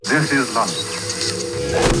This is London.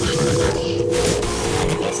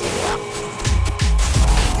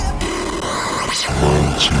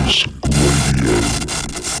 Mantis Radio.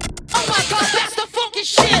 Oh my god, that's the funky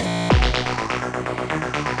shit!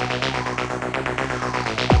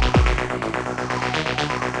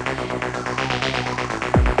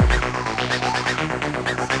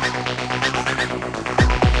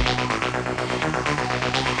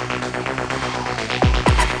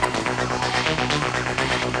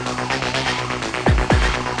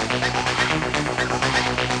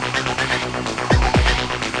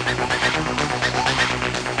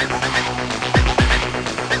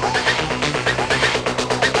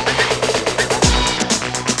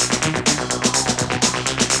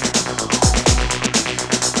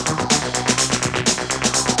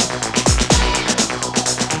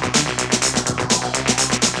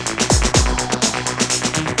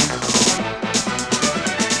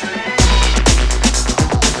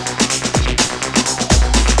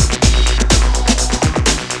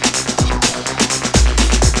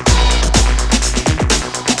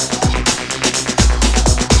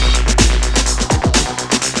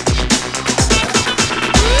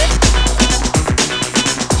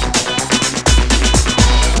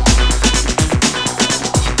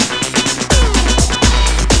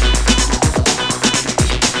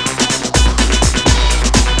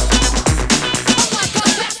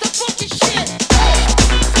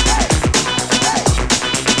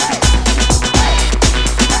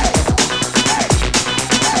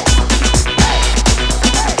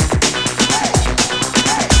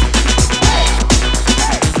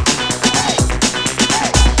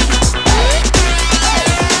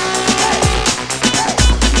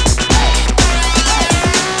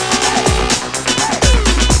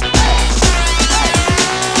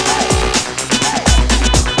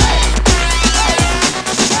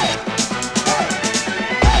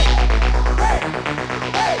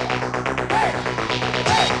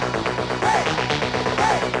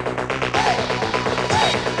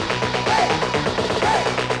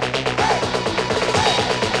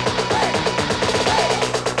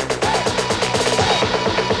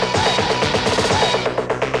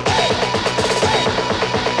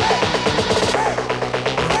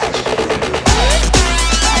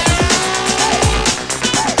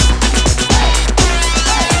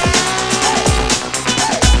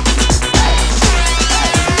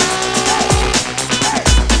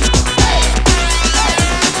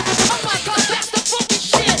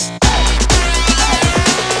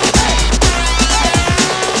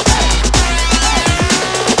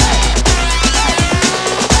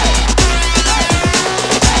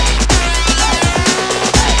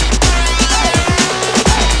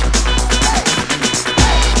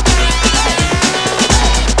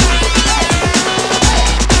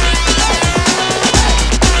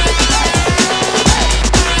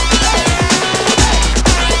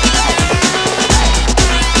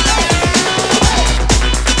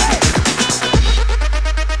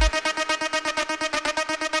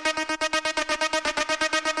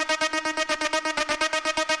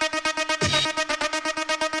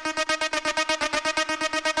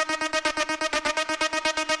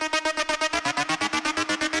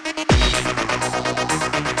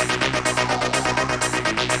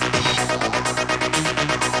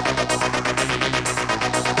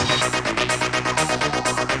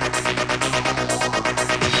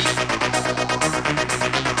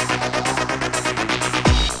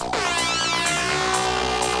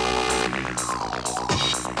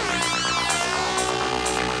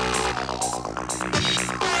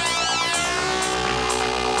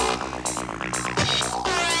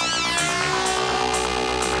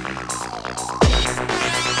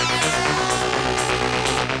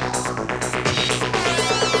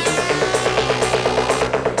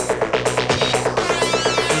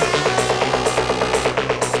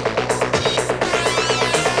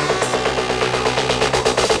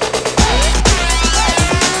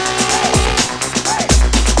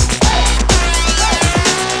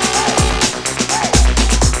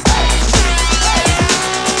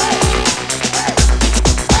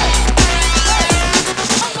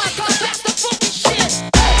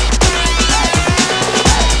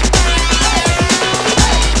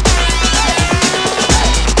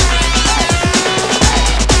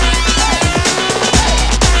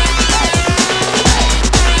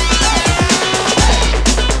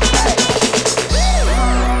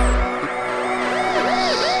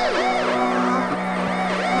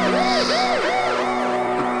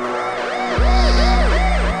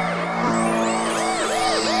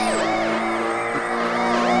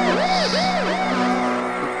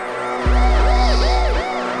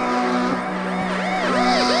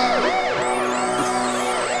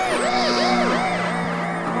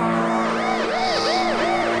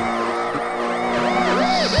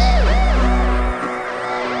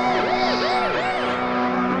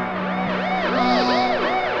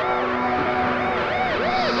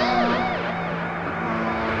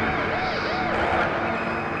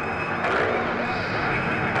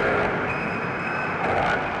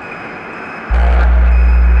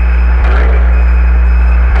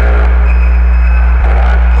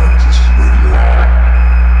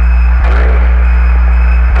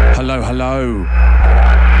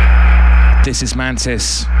 This is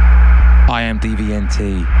Mantis. I am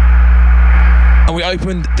DVNT. And we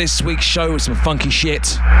opened this week's show with some funky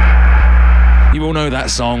shit. You all know that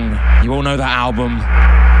song. You all know that album.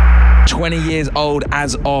 20 years old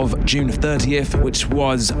as of June 30th, which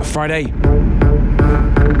was Friday.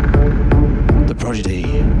 The Prodigy.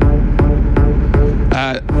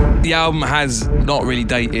 The album has not really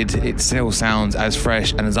dated. It still sounds as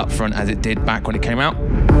fresh and as upfront as it did back when it came out.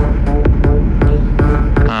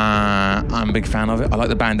 I'm a big fan of it. I like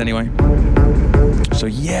the band anyway. So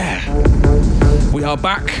yeah, we are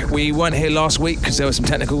back. We weren't here last week because there were some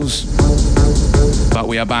technicals, but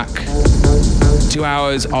we are back. 2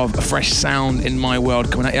 hours of fresh sound in my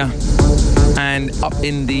world coming at you. And up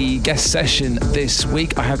in the guest session this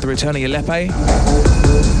week, I have the return of Yullippe.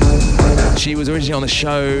 She was originally on the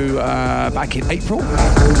show back in April,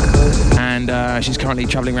 and she's currently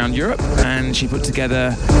traveling around Europe, and she put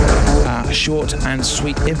together a short and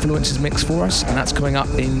sweet influences mix for us, and that's coming up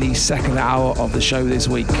in the second hour of the show this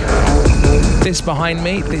week. This behind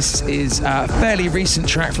me, this is a fairly recent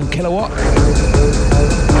track from Kilowatt.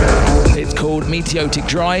 It's called Meteotic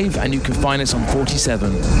Drive, and you can find us on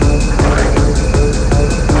 47.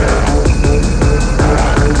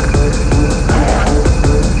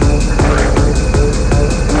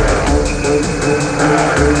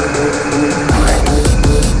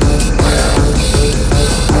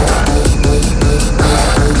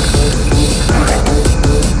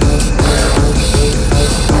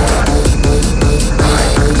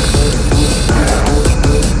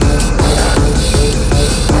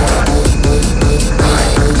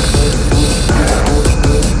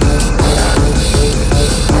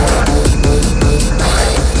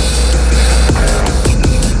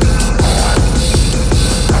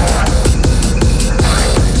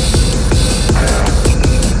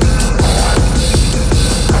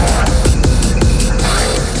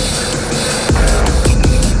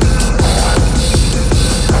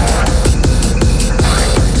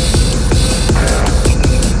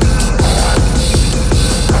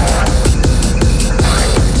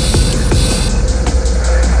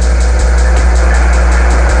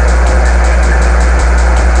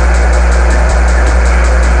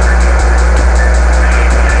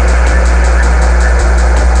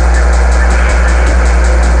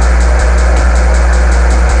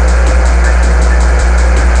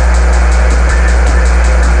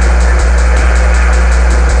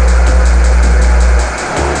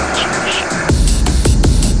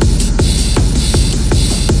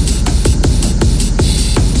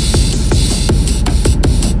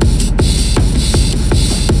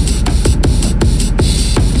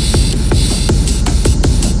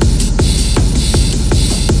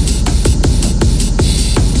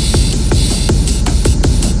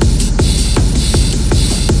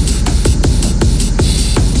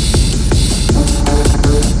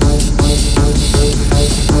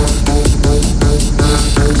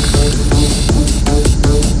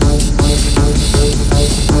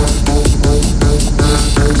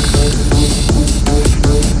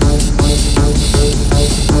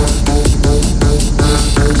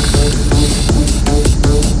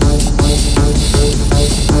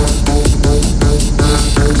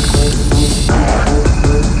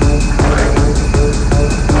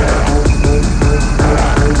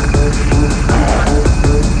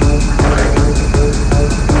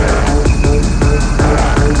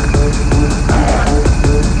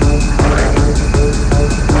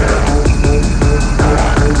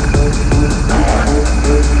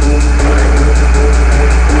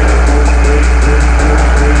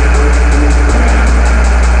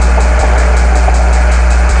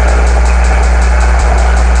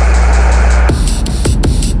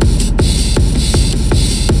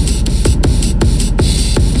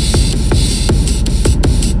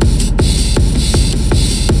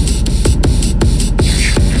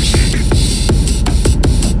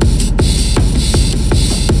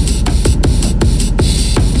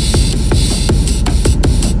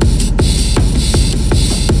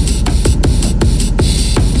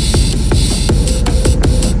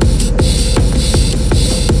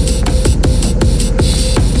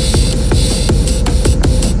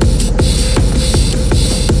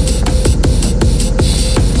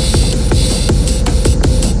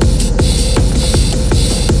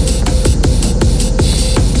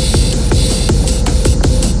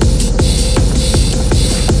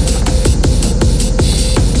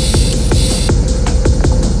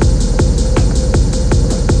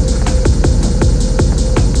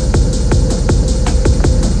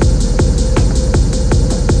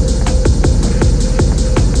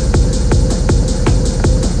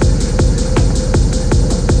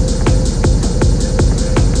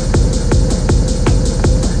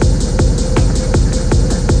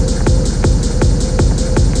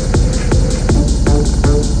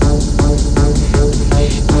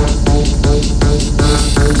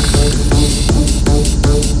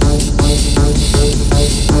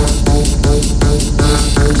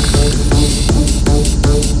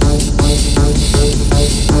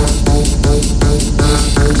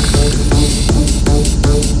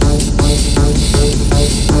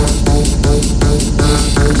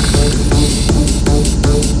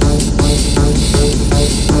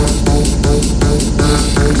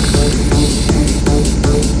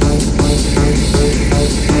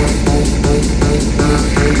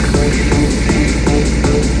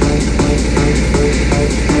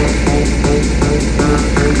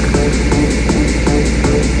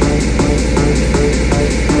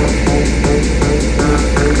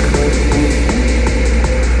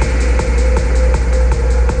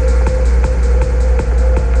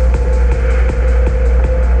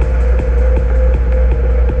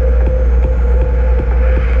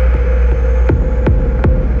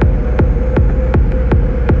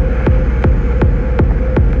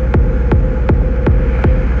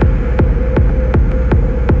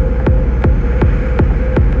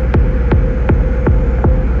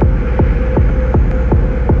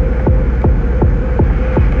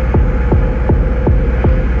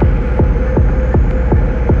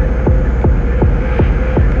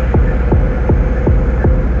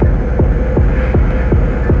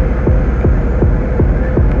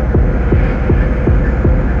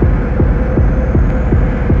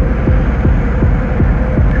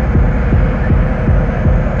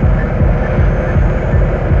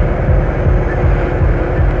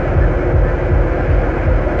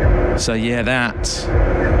 So yeah,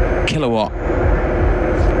 that Kilowatt.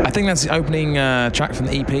 I think that's the opening track from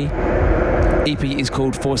the EP. EP is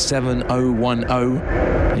called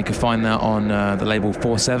 47010. You can find that on the label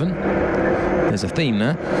 47. There's a theme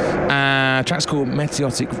there. Track's called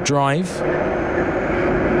Meteotic Drive.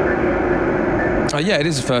 Yeah, it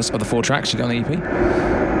is the first of the 4 tracks you got on the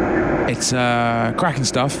EP. It's cracking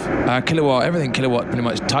stuff. Kilowatt, everything Kilowatt pretty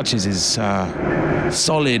much touches is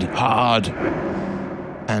solid, hard,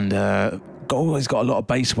 and always got a lot of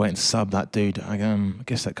bass weight to sub, that dude. I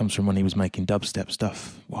guess that comes from when he was making dubstep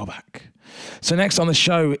stuff a while back. So next on the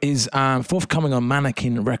show is forthcoming on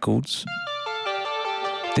Mannequin Records.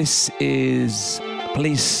 This is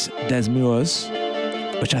Police des Murs,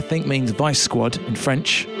 which I think means Vice Squad in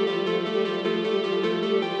French.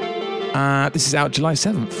 This is out July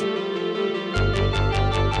 7th.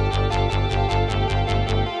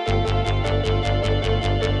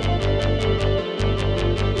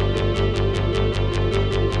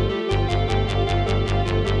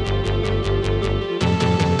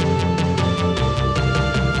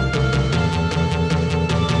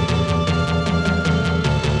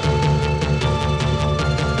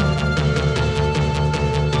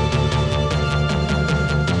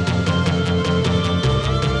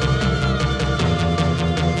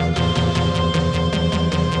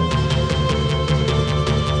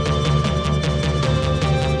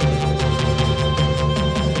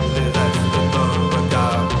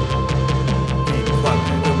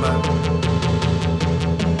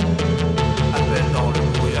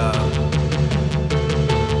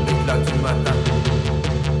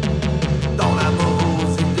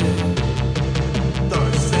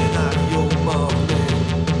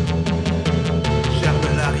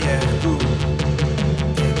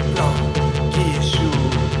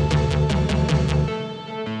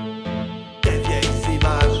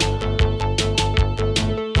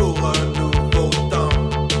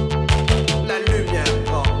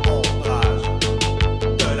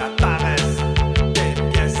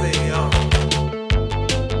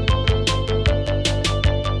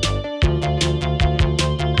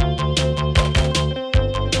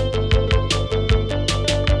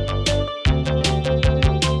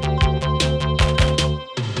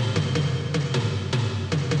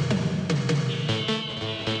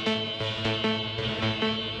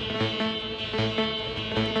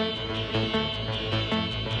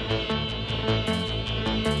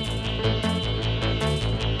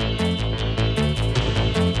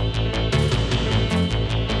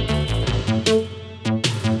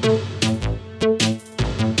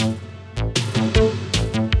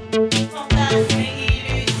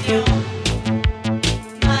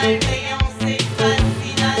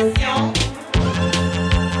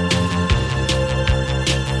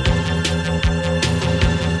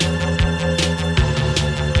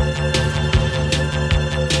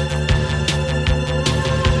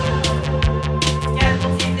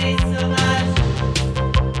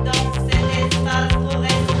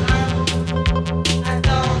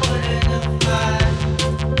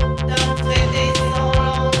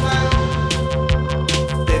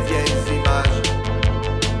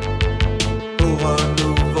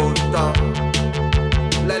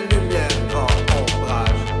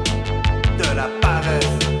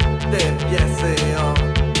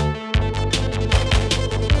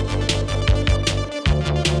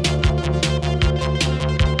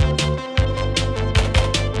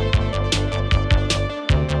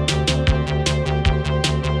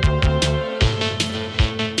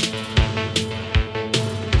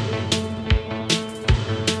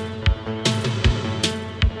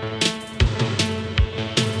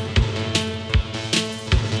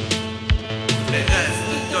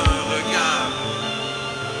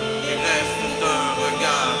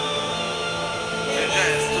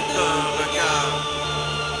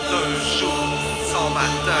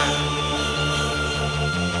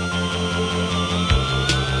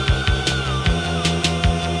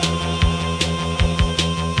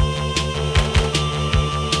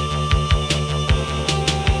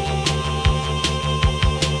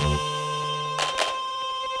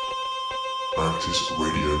 Mantis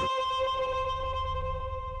Radio.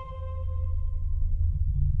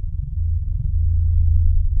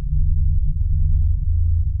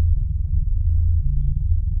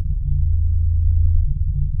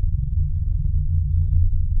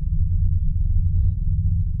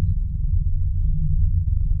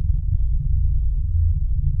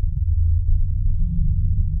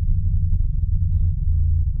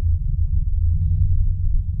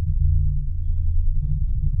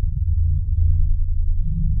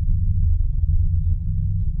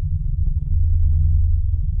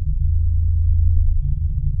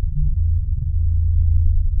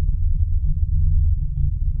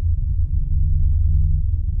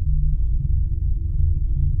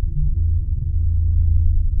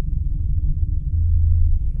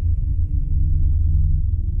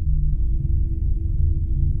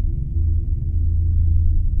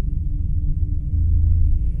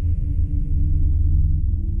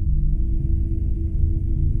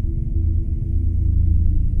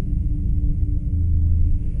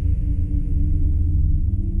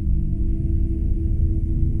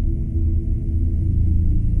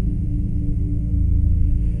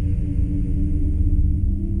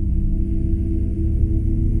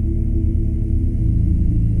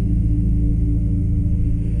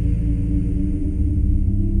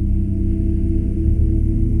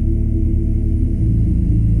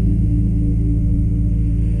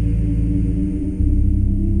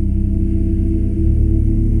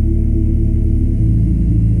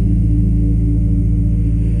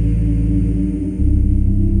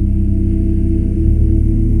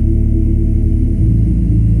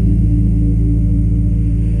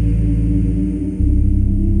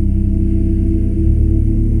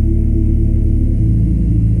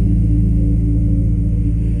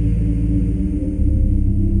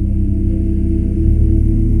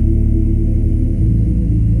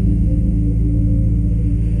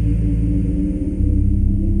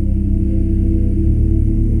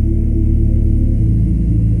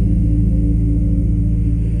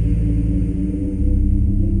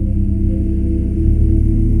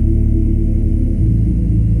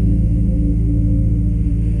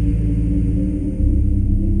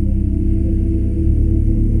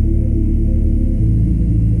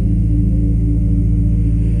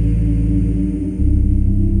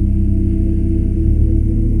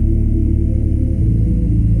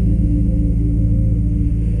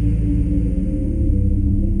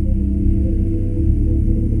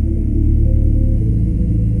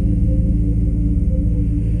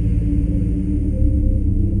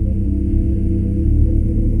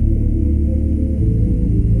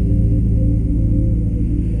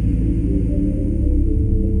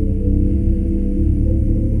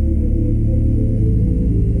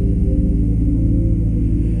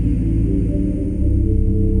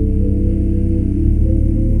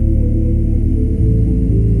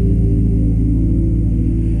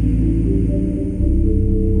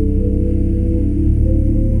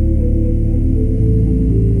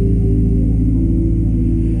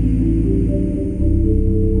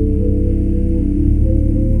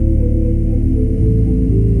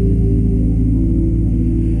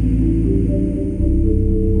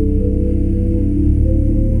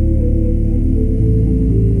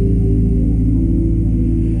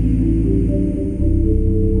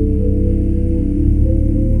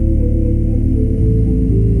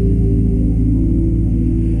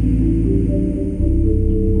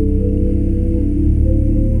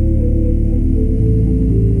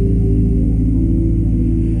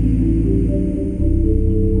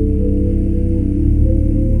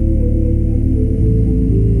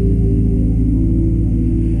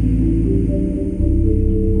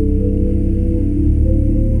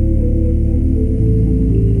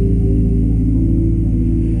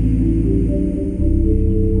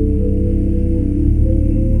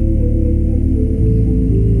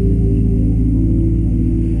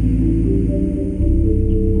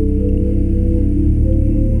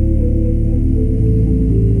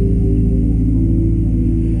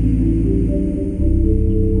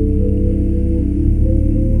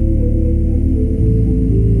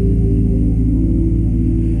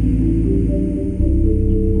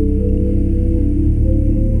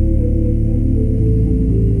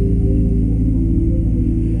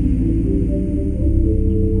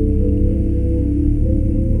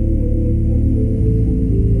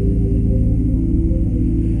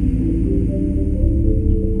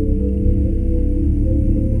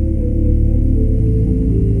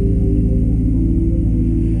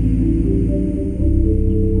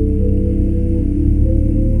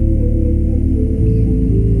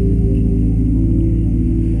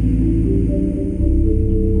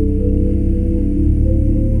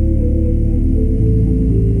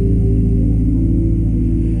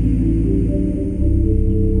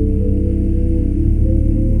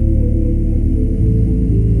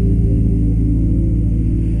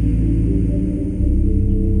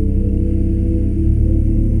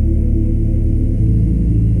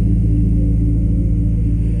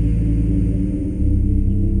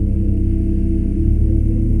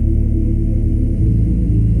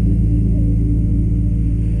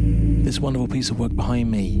 wonderful piece of work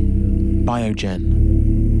behind me,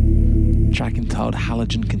 Biogen, track entitled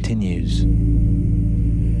Halogen Continues.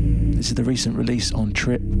 This is the recent release on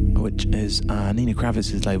Trip, which is Nina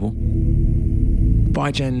Kravitz's label.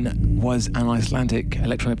 Biogen was an Icelandic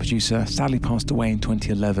electronic producer, sadly passed away in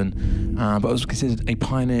 2011, but was considered a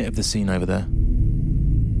pioneer of the scene over there.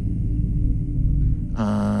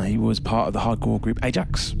 He was part of the hardcore group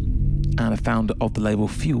Ajax and a founder of the label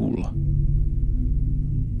Fuel.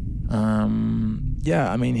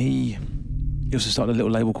 He also started a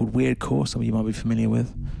little label called Weirdcore, some of you might be familiar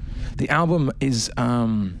with. The album is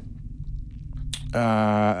actually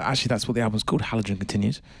that's what the album's called, Halogen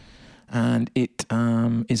Continues, and it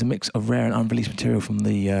is a mix of rare and unreleased material from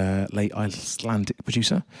the late Icelandic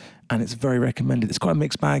producer, and it's very recommended. It's quite a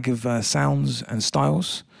mixed bag of sounds and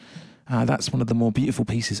styles. That's one of the more beautiful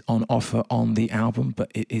pieces on offer on the album, but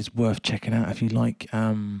it is worth checking out if you like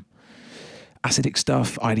acidic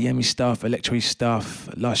stuff, IDM-y stuff, electro-y stuff,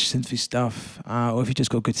 lush synthy stuff, or if you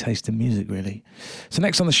just got good taste in music, really. So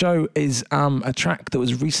next on the show is a track that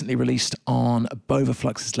was recently released on Bova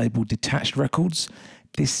Flux's label Detached Records.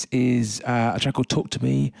 This is a track called Talk to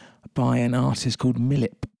Me by an artist called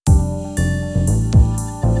Yullippe.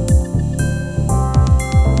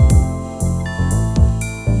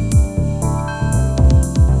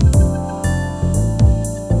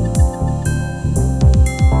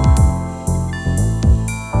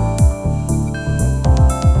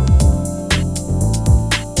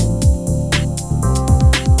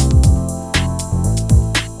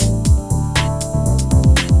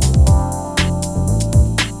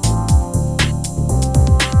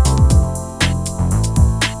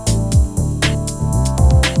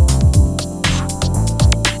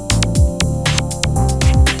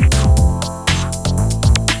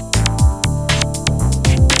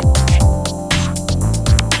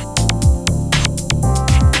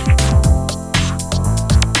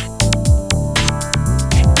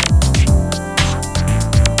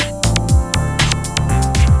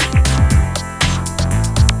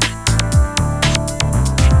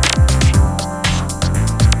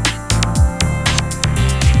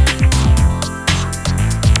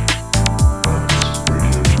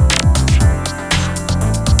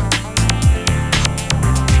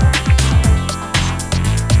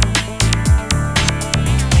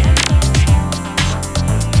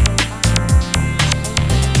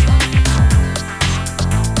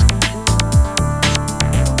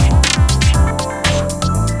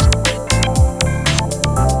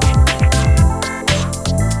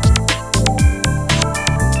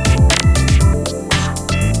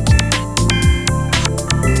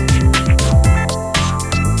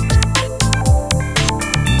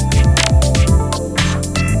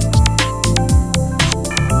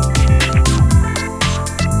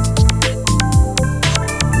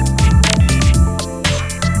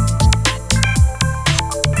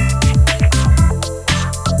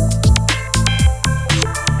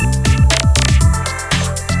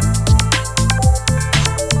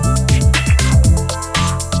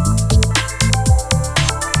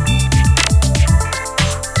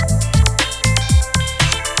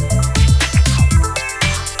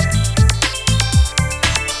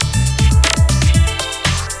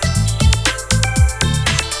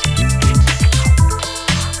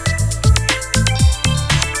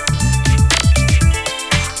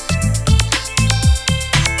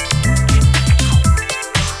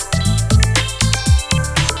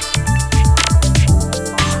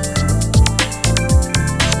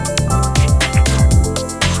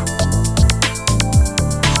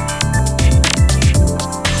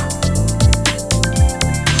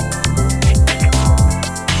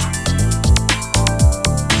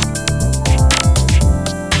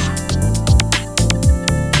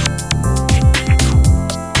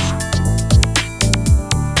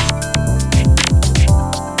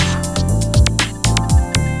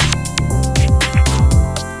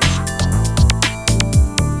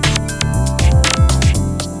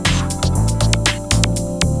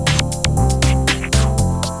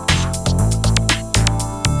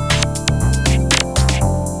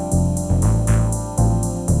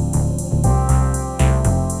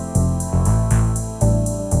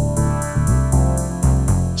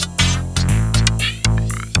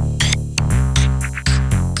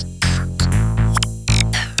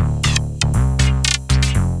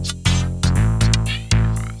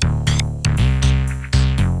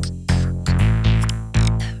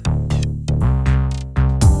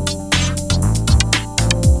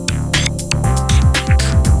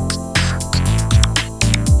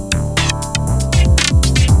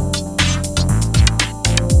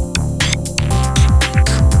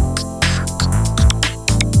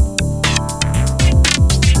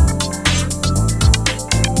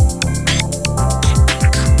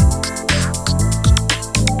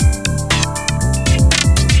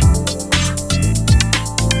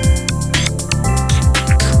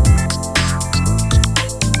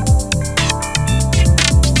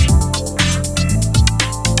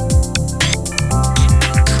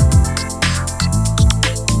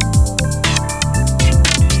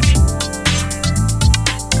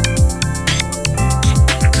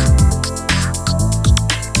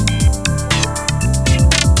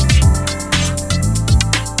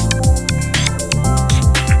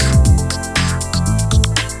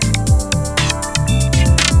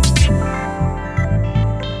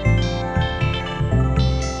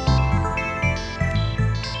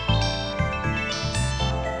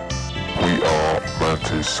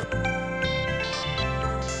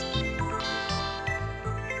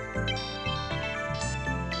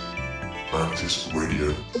 Mantis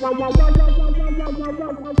Radio.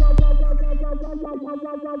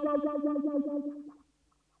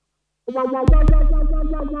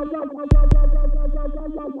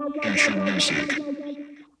 Fusion music.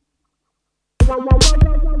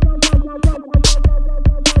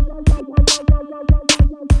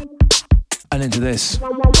 And into this.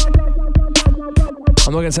 I'm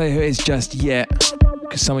not going to say who it is just yet,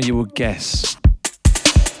 because some of you will guess.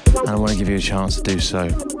 And I want to give you a chance to do so.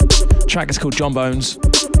 The track is called John Bones.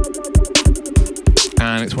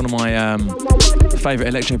 And it's one of my favourite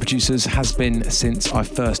electro producers. Has been since I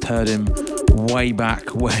first heard him way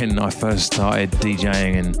back when I first started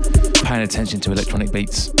DJing and paying attention to electronic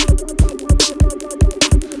beats.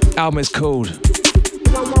 Album is called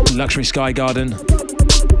Luxury Sky Garden.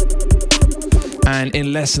 And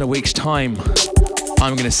in less than a week's time,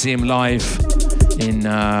 I'm going to see him live in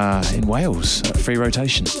Wales at Free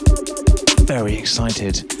Rotation. Very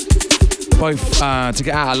excited. Both to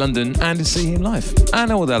get out of London and to see him live.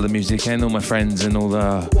 And all the other music and all my friends and all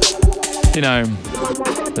the, you know,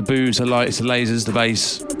 the booze, the lights, the lasers, the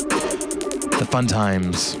bass, the fun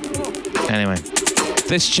times. Anyway,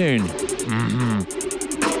 this tune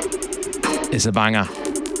is a banger.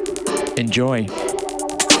 Enjoy.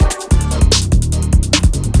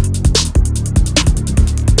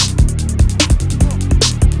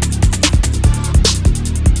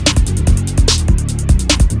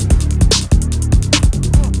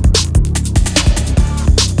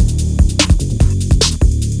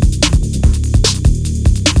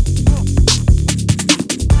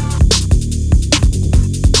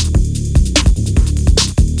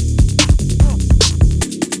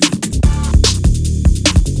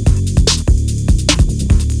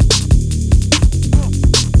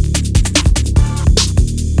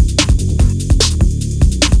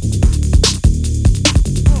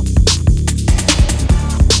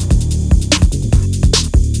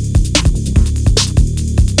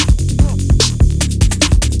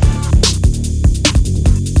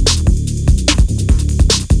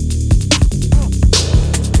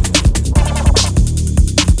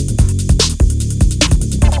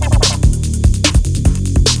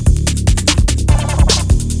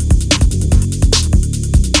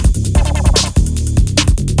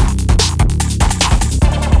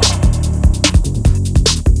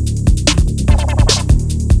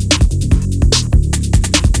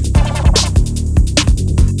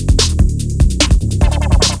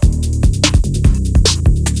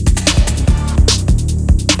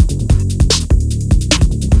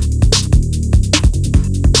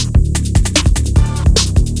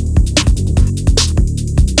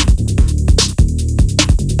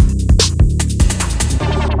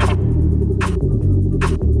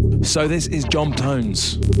 So this is John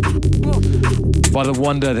Tones by the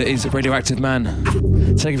wonder that is Radioactive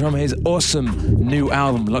Man, taken from his awesome new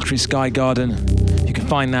album Luxury Sky Garden. You can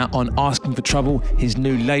find that on Asking for Trouble, his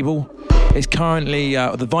new label. It's currently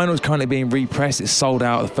the vinyl is currently being repressed. It's sold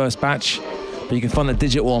out of the first batch, but you can find the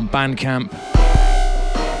digital on Bandcamp.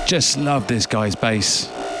 Just love this guy's bass.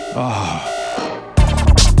 Oh.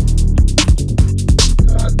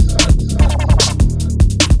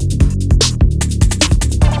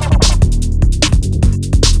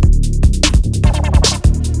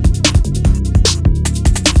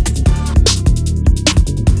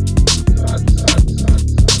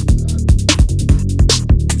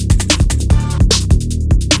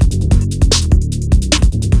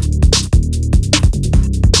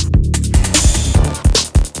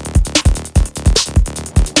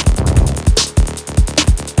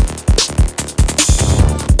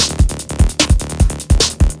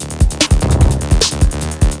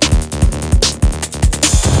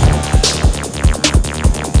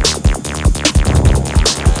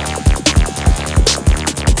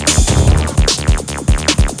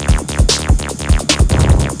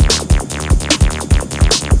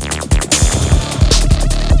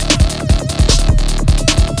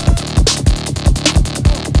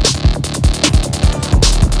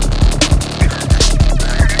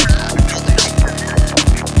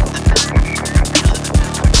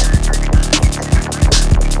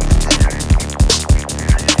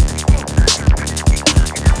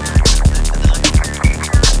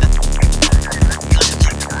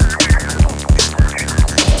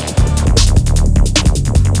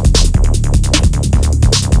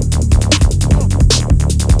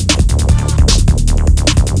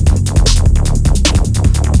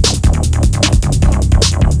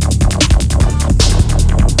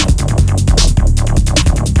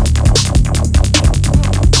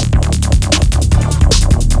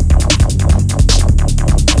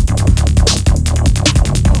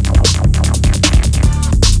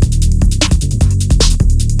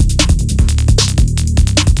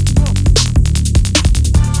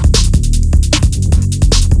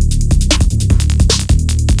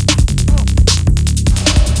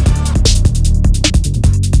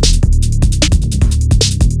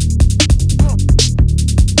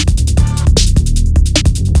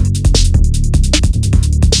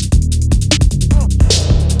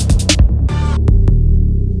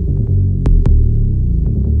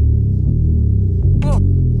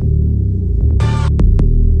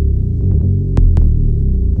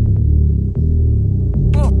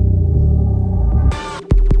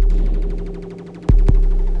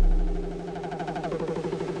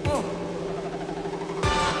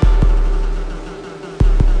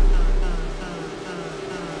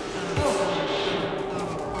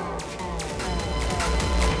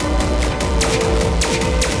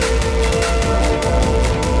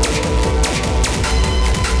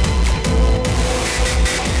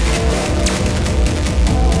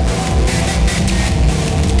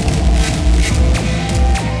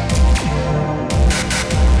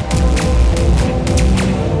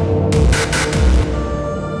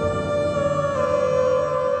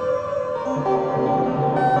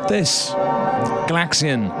 this.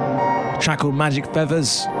 Galaxian, track called Magic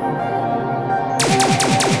Feathers.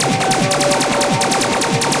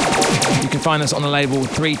 You can find us on the label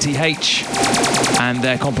 3TH and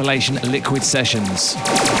their compilation Liquid Sessions.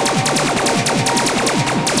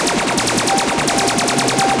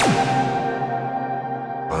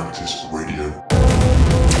 Mantis Radio.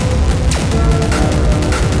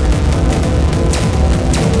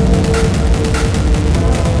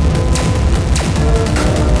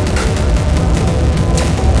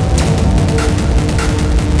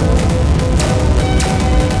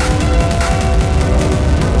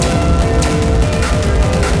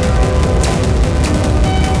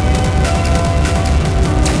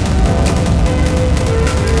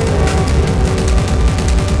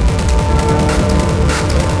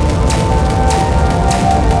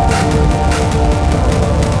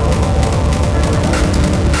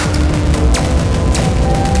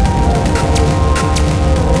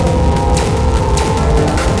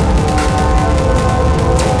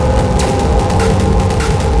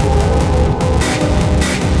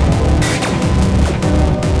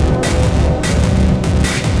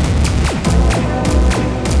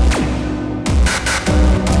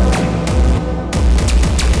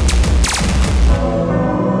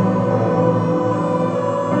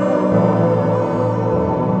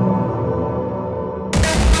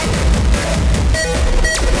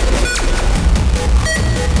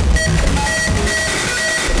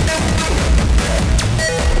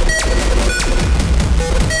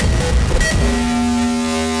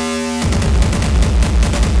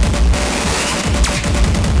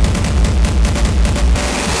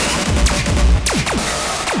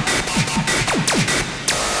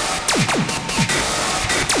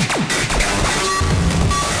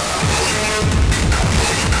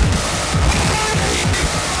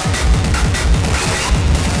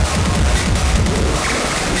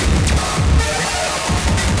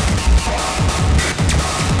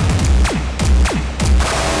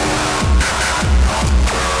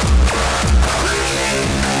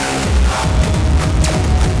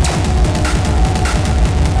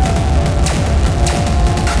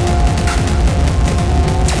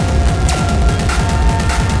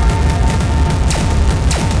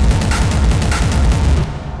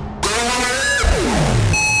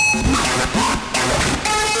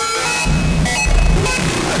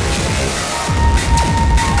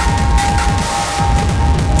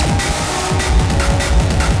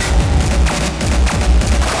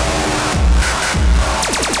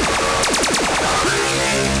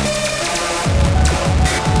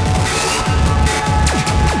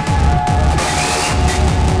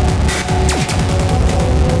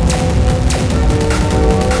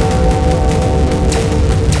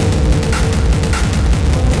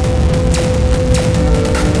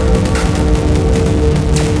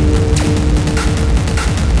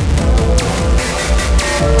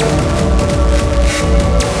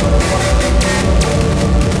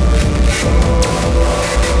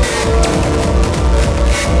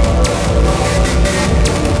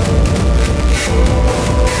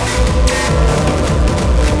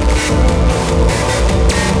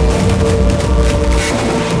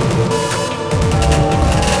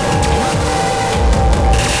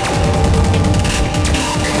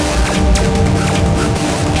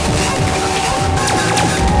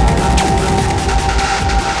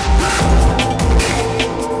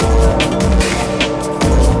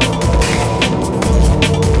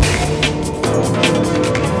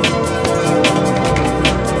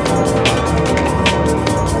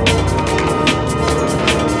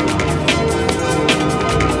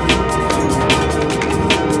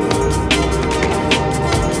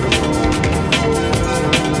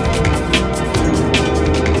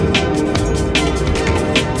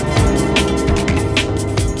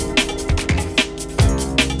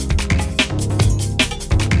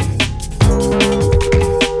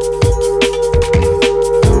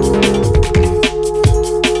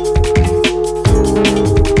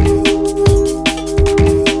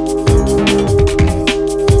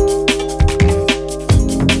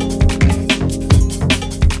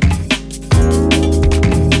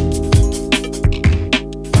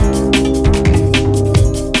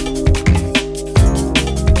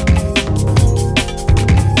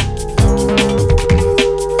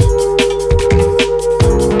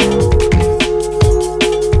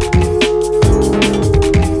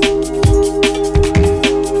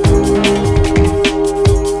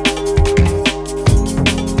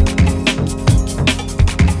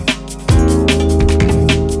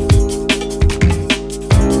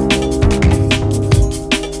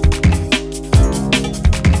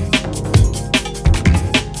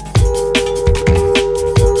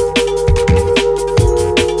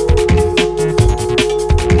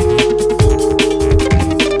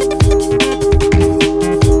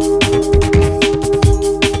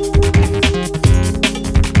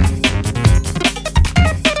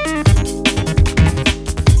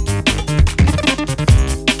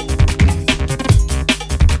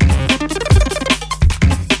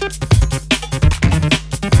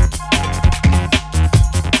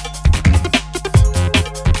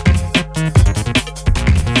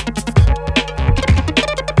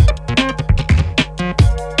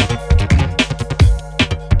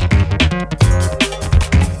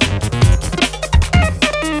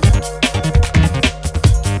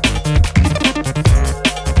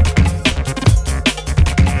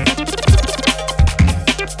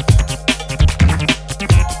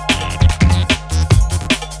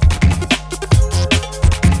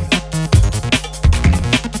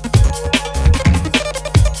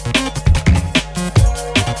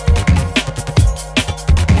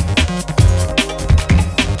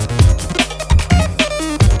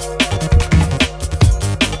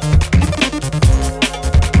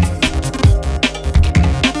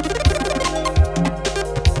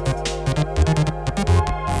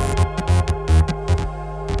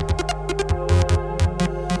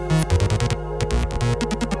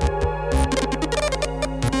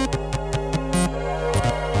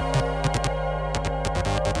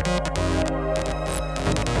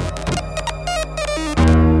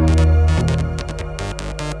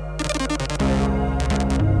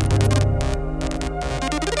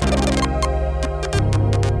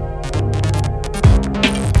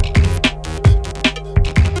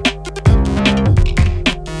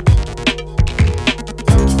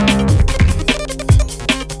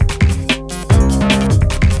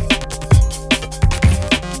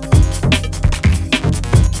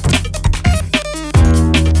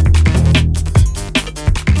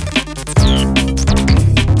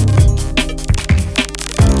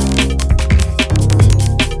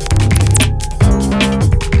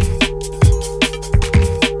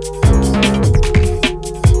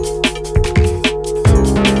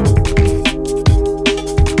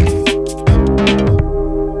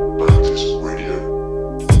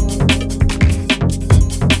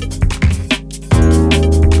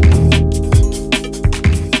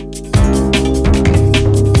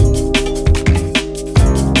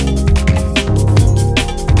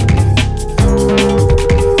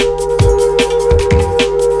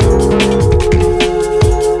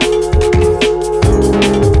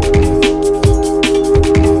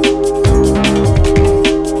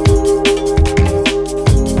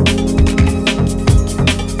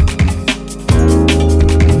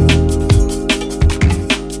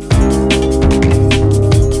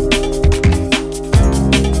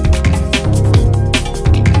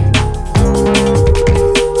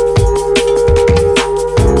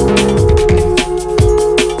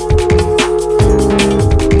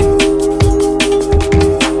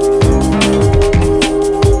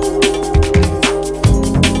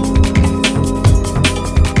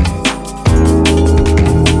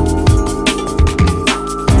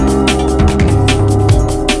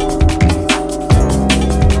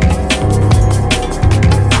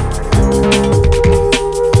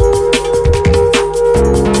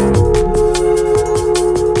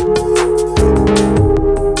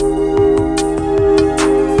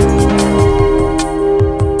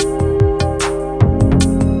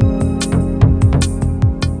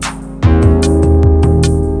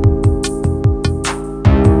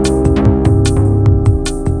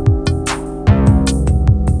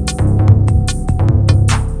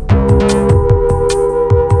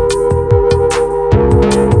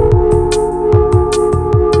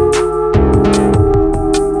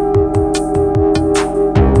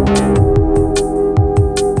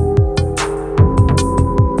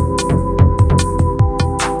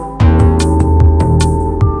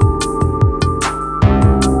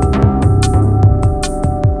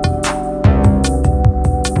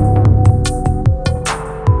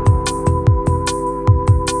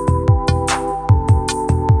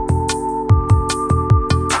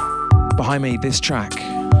 this track.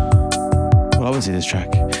 Well, obviously this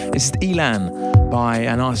track. This is Elan by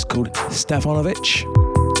an artist called Stefanovic.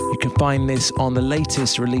 You can find this on the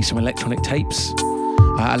latest release from Electronic Tapes,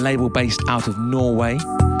 a label based out of Norway.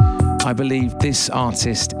 I believe this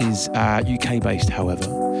artist is UK based, however.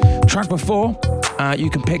 Track before, you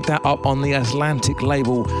can pick that up on the Atlantic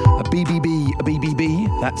label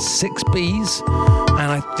BBB, that's 6 Bs.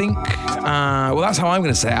 And I think, well, that's how I'm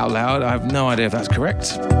going to say it out loud. I have no idea if that's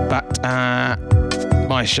correct, but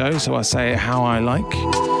my show, so I say it how I like.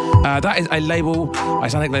 That is a label,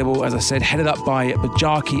 Icelandic label, as I said, headed up by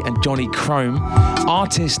Bajaki and Johnny Chrome.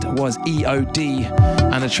 Artist was EOD,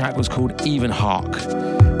 and the track was called Even Hark.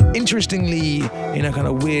 Interestingly, in a kind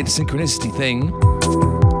of weird synchronicity thing,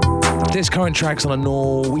 this current track's on a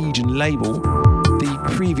Norwegian label. The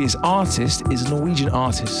previous artist is a Norwegian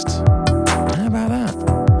artist. How about that?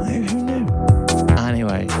 Who knew?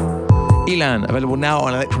 Anyway, Elan, available now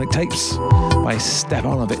on Electronic Tapes by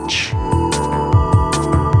Stefanovic.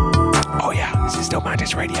 Oh yeah, this is still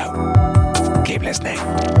Mantis Radio. Keep listening.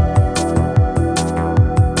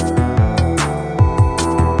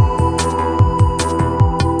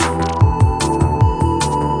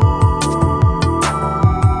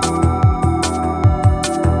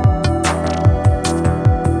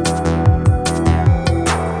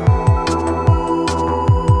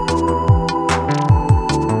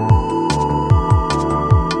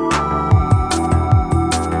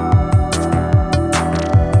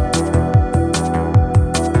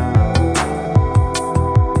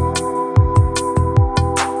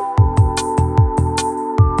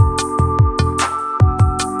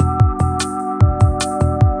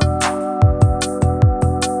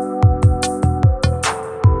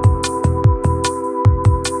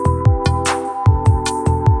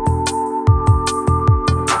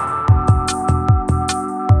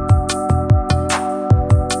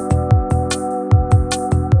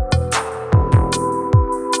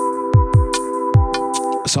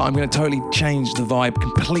 So I'm going to totally change the vibe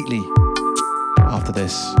completely after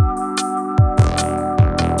this.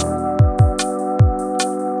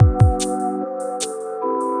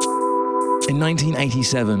 In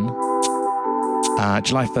 1987,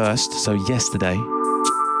 July 1st, so yesterday,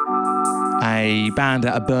 a band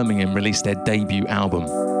out of Birmingham released their debut album.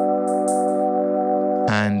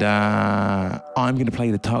 And I'm going to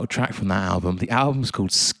play the title track from that album. The album's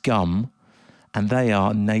called Scum, and they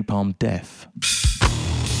are Napalm Death.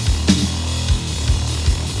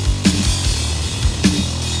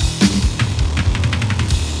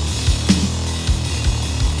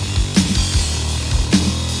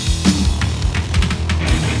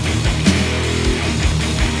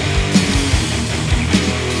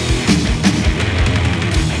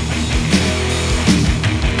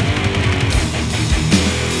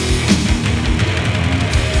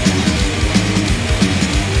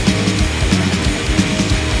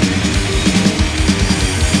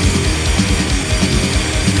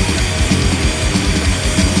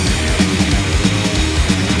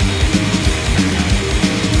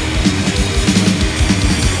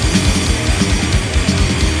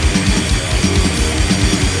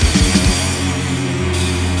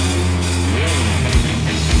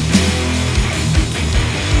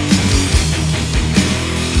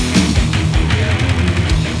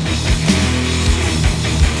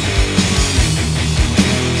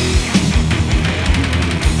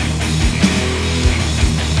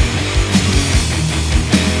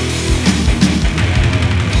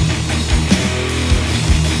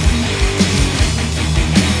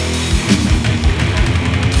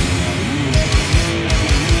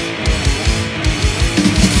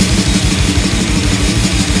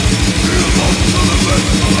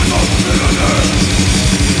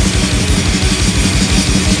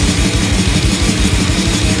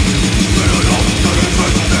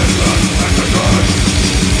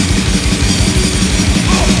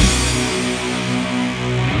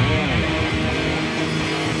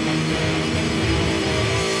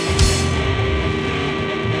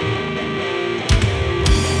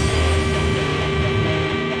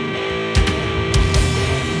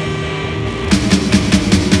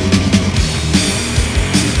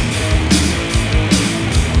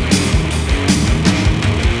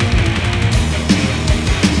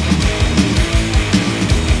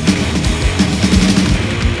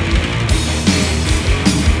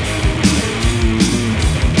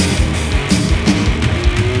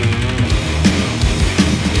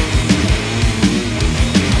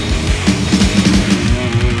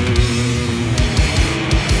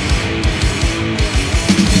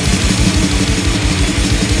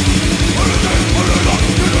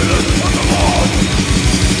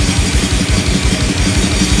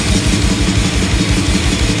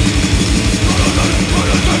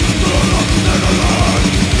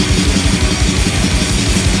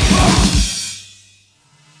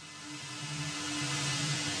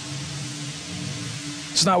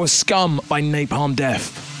 So that was Scum by Napalm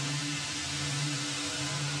Death.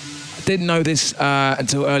 I didn't know this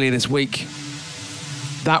until earlier this week.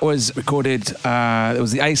 That was recorded, it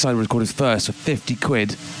was the A-side recorded first for 50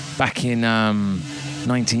 quid back in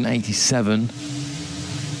 1987.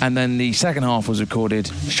 And then the second half was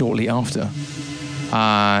recorded shortly after,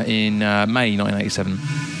 in May 1987.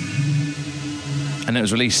 And it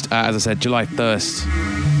was released, as I said, July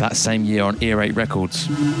 1st that same year on Ear 8 Records.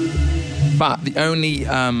 But the only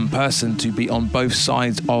person to be on both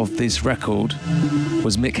sides of this record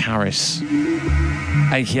was Mick Harris,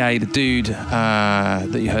 aka the dude that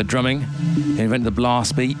you heard drumming. He invented the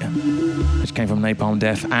blast beat, which came from Napalm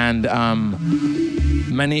Death. And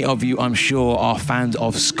many of you, I'm sure, are fans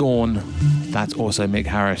of Scorn. That's also Mick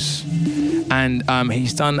Harris. And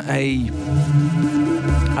he's done a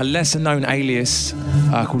lesser-known alias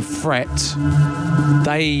called Fret.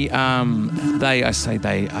 He,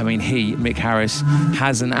 Mick Harris,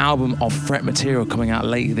 has an album of Fret material coming out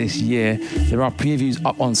later this year. There are previews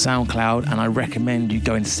up on SoundCloud, and I recommend you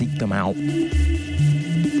go and seek them out.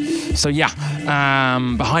 So yeah,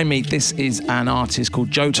 behind me, this is an artist called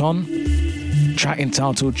Joton, track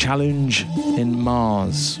entitled Challenge in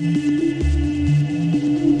Mars.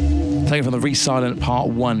 Taken from the Resilent Part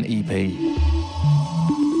 1 EP.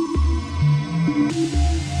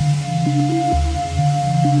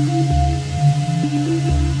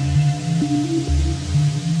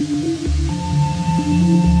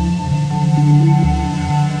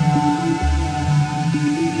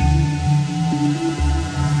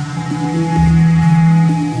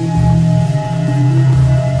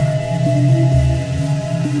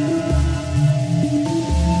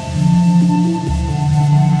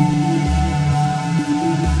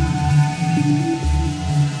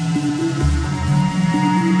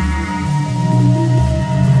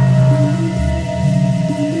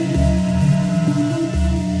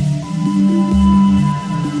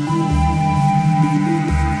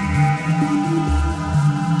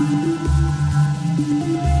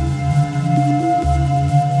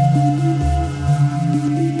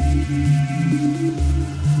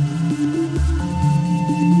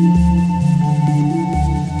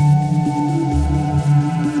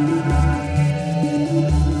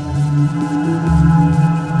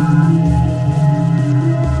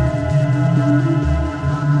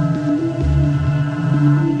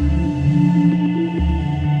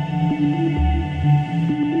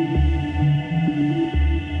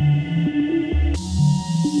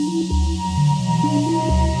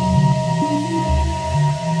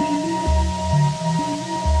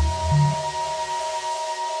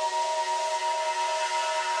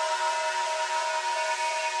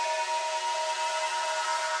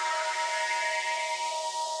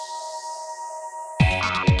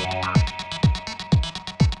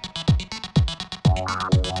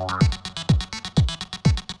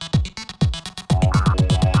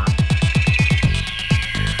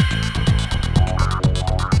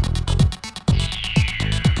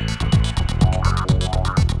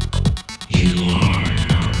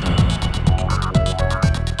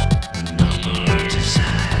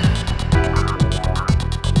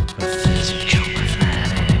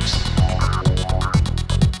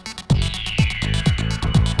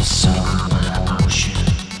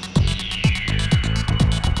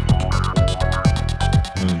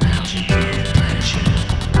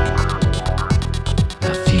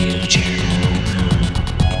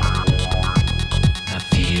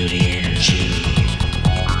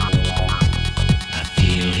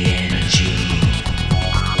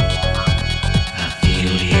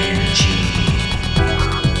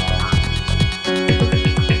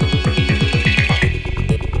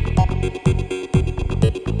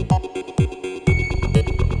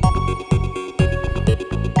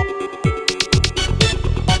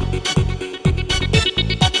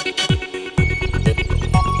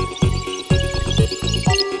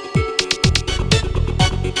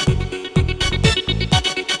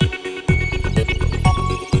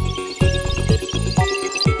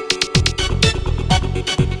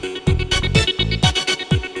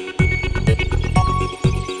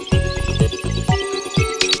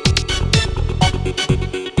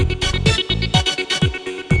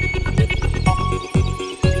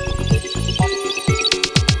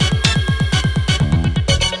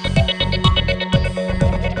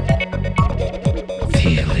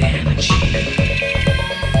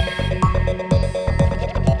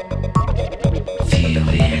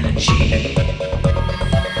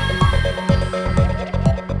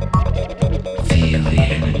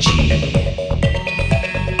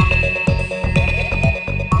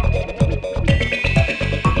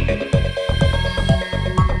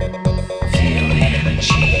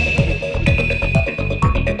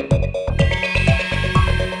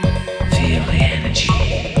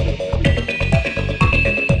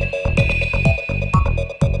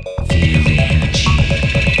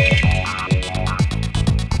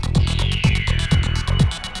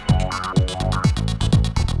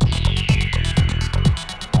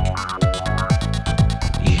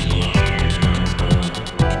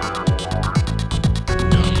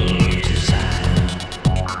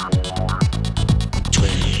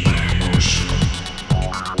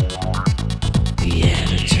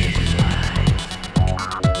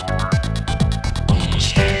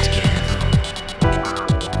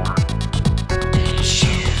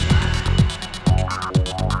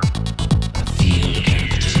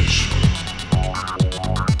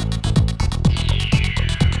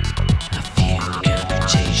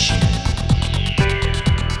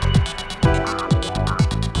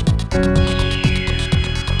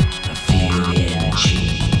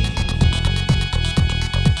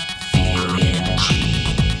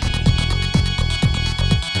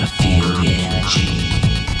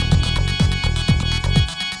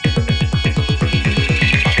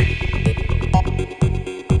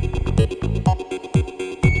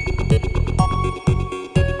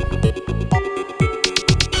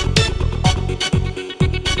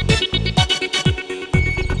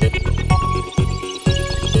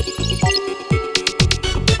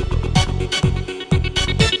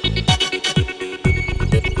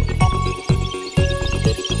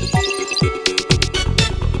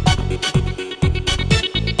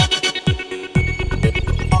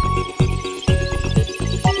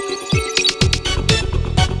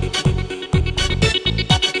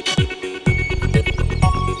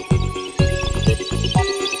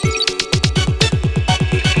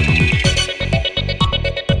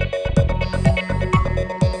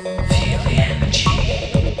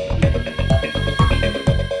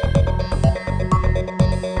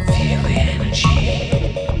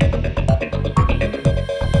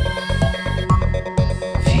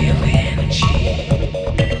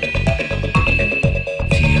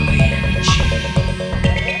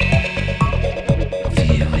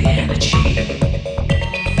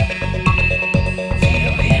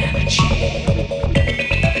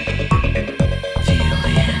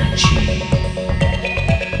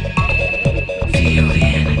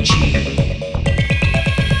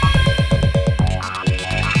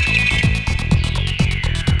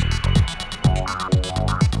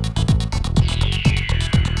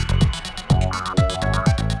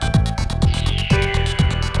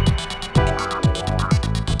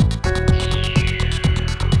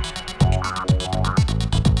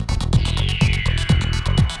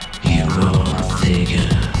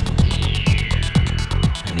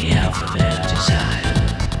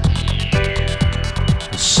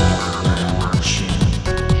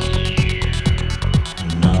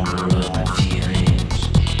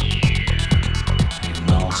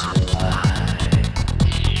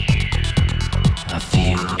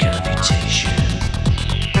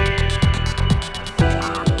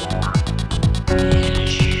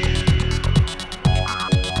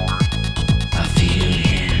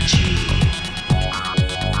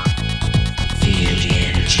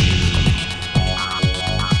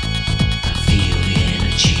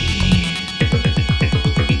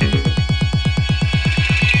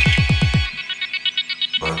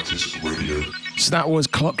 So that was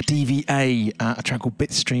Clock DVA, a track called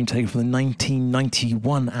Bitstream taken from the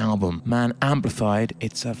 1991 album, Man Amplified.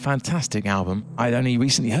 It's a fantastic album. I'd only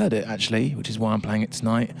recently heard it, actually, which is why I'm playing it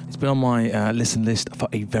tonight. It's been on my listen list for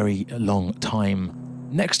a very long time.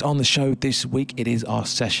 Next on the show this week, it is our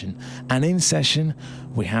session. And in session,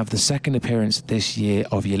 we have the second appearance this year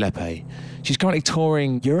of Yullippe. She's currently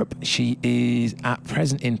touring Europe. She is at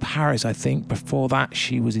present in Paris, I think. Before that,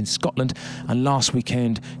 she was in Scotland. And last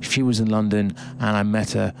weekend, she was in London. And I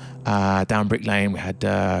met her down Brick Lane. We had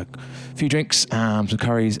a few drinks, some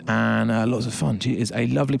curries, and lots of fun. She is a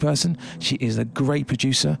lovely person. She is a great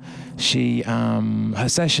producer. Her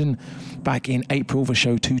session back in April for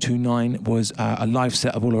show 229 was a live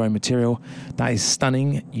set of all her own material. That is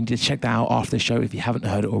stunning. You need to check that out after the show if you haven't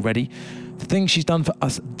heard it already. The thing she's done for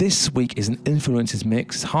us this week is an influences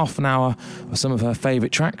mix, half an hour of some of her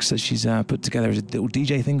favourite tracks that she's put together as a little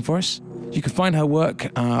DJ thing for us. You can find her work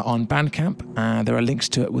on Bandcamp. There are links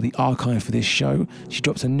to it with the archive for this show. She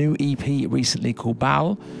dropped a new EP recently called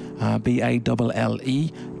Balle,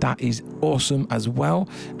 B-A-L-L-E. That is awesome as well.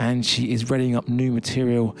 And she is readying up new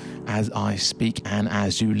material as I speak and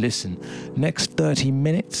as you listen. Next 30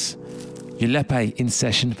 minutes, Yullippe in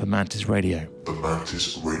session for Mantis Radio. The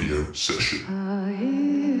Mantis Radio Session.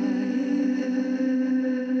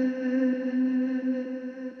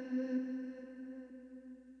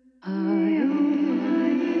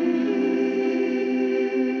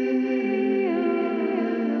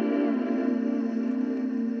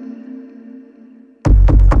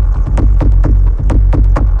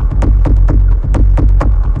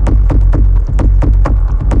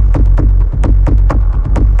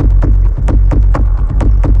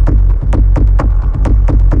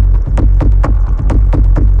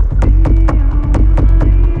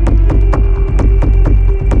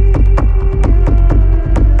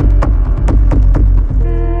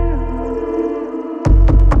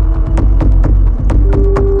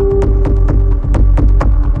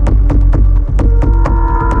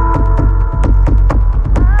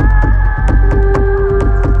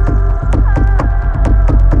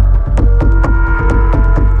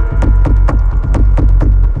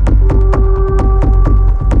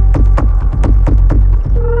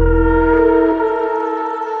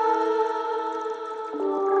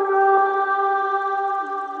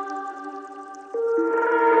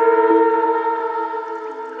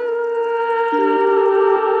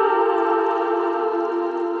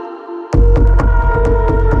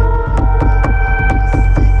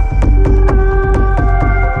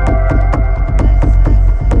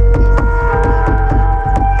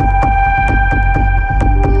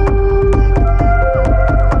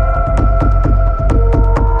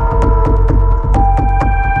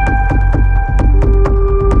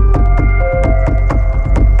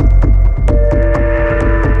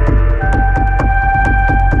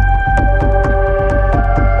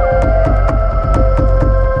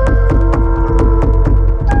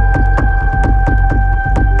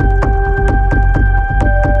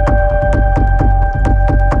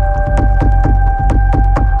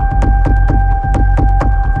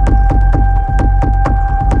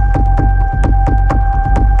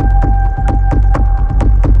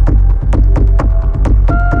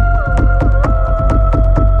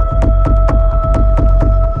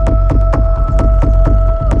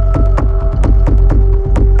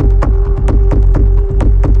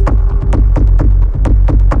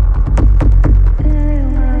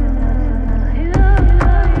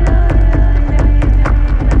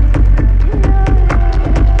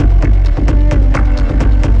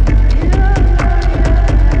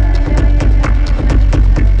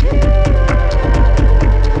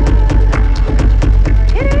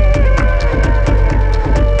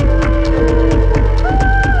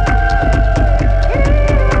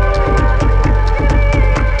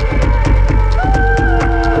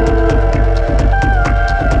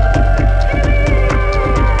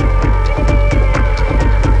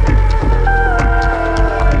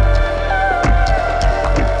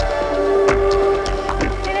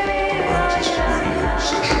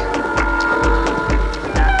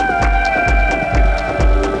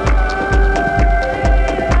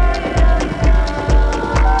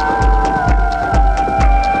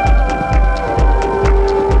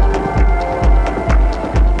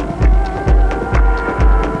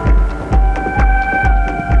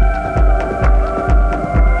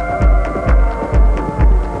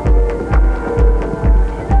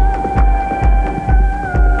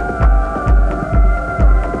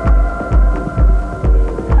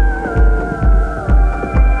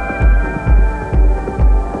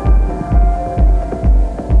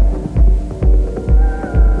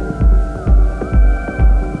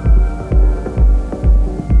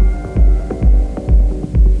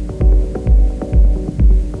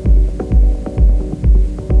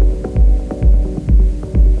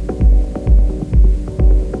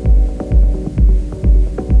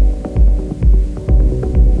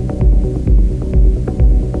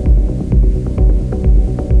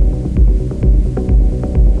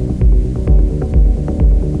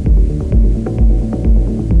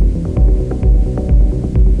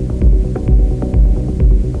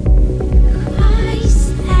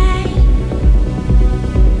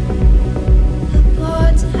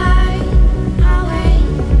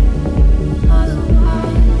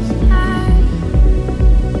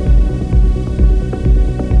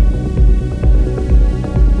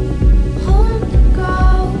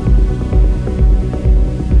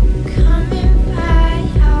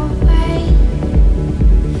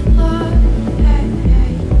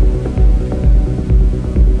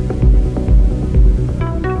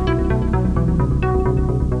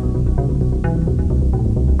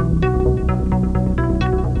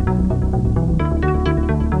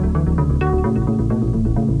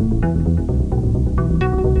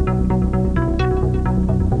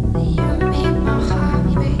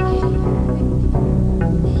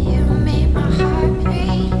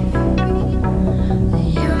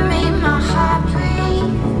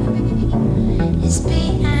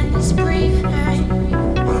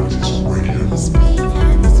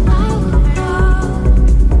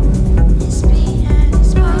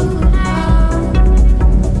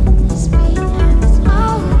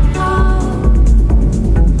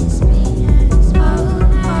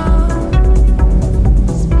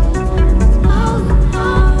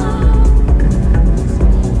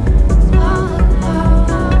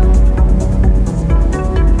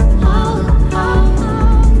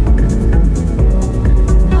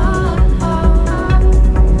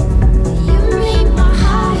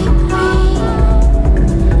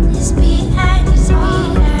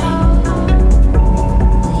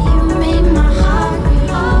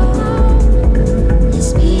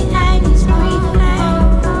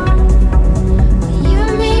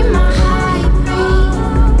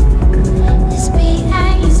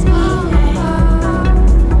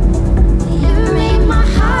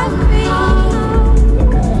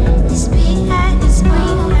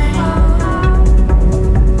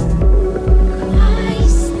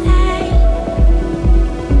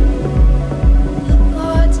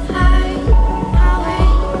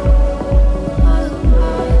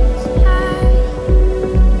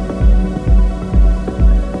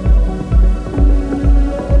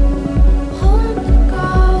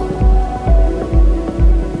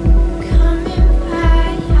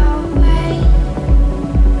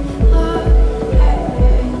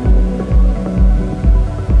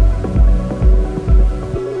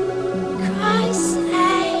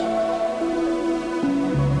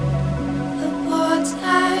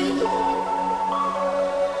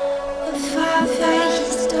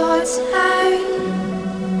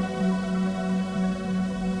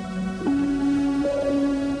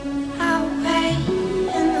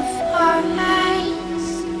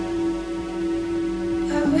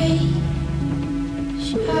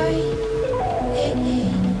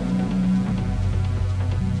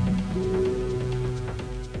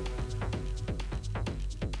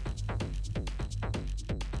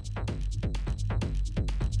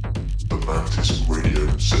 The Mantis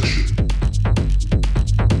radio session.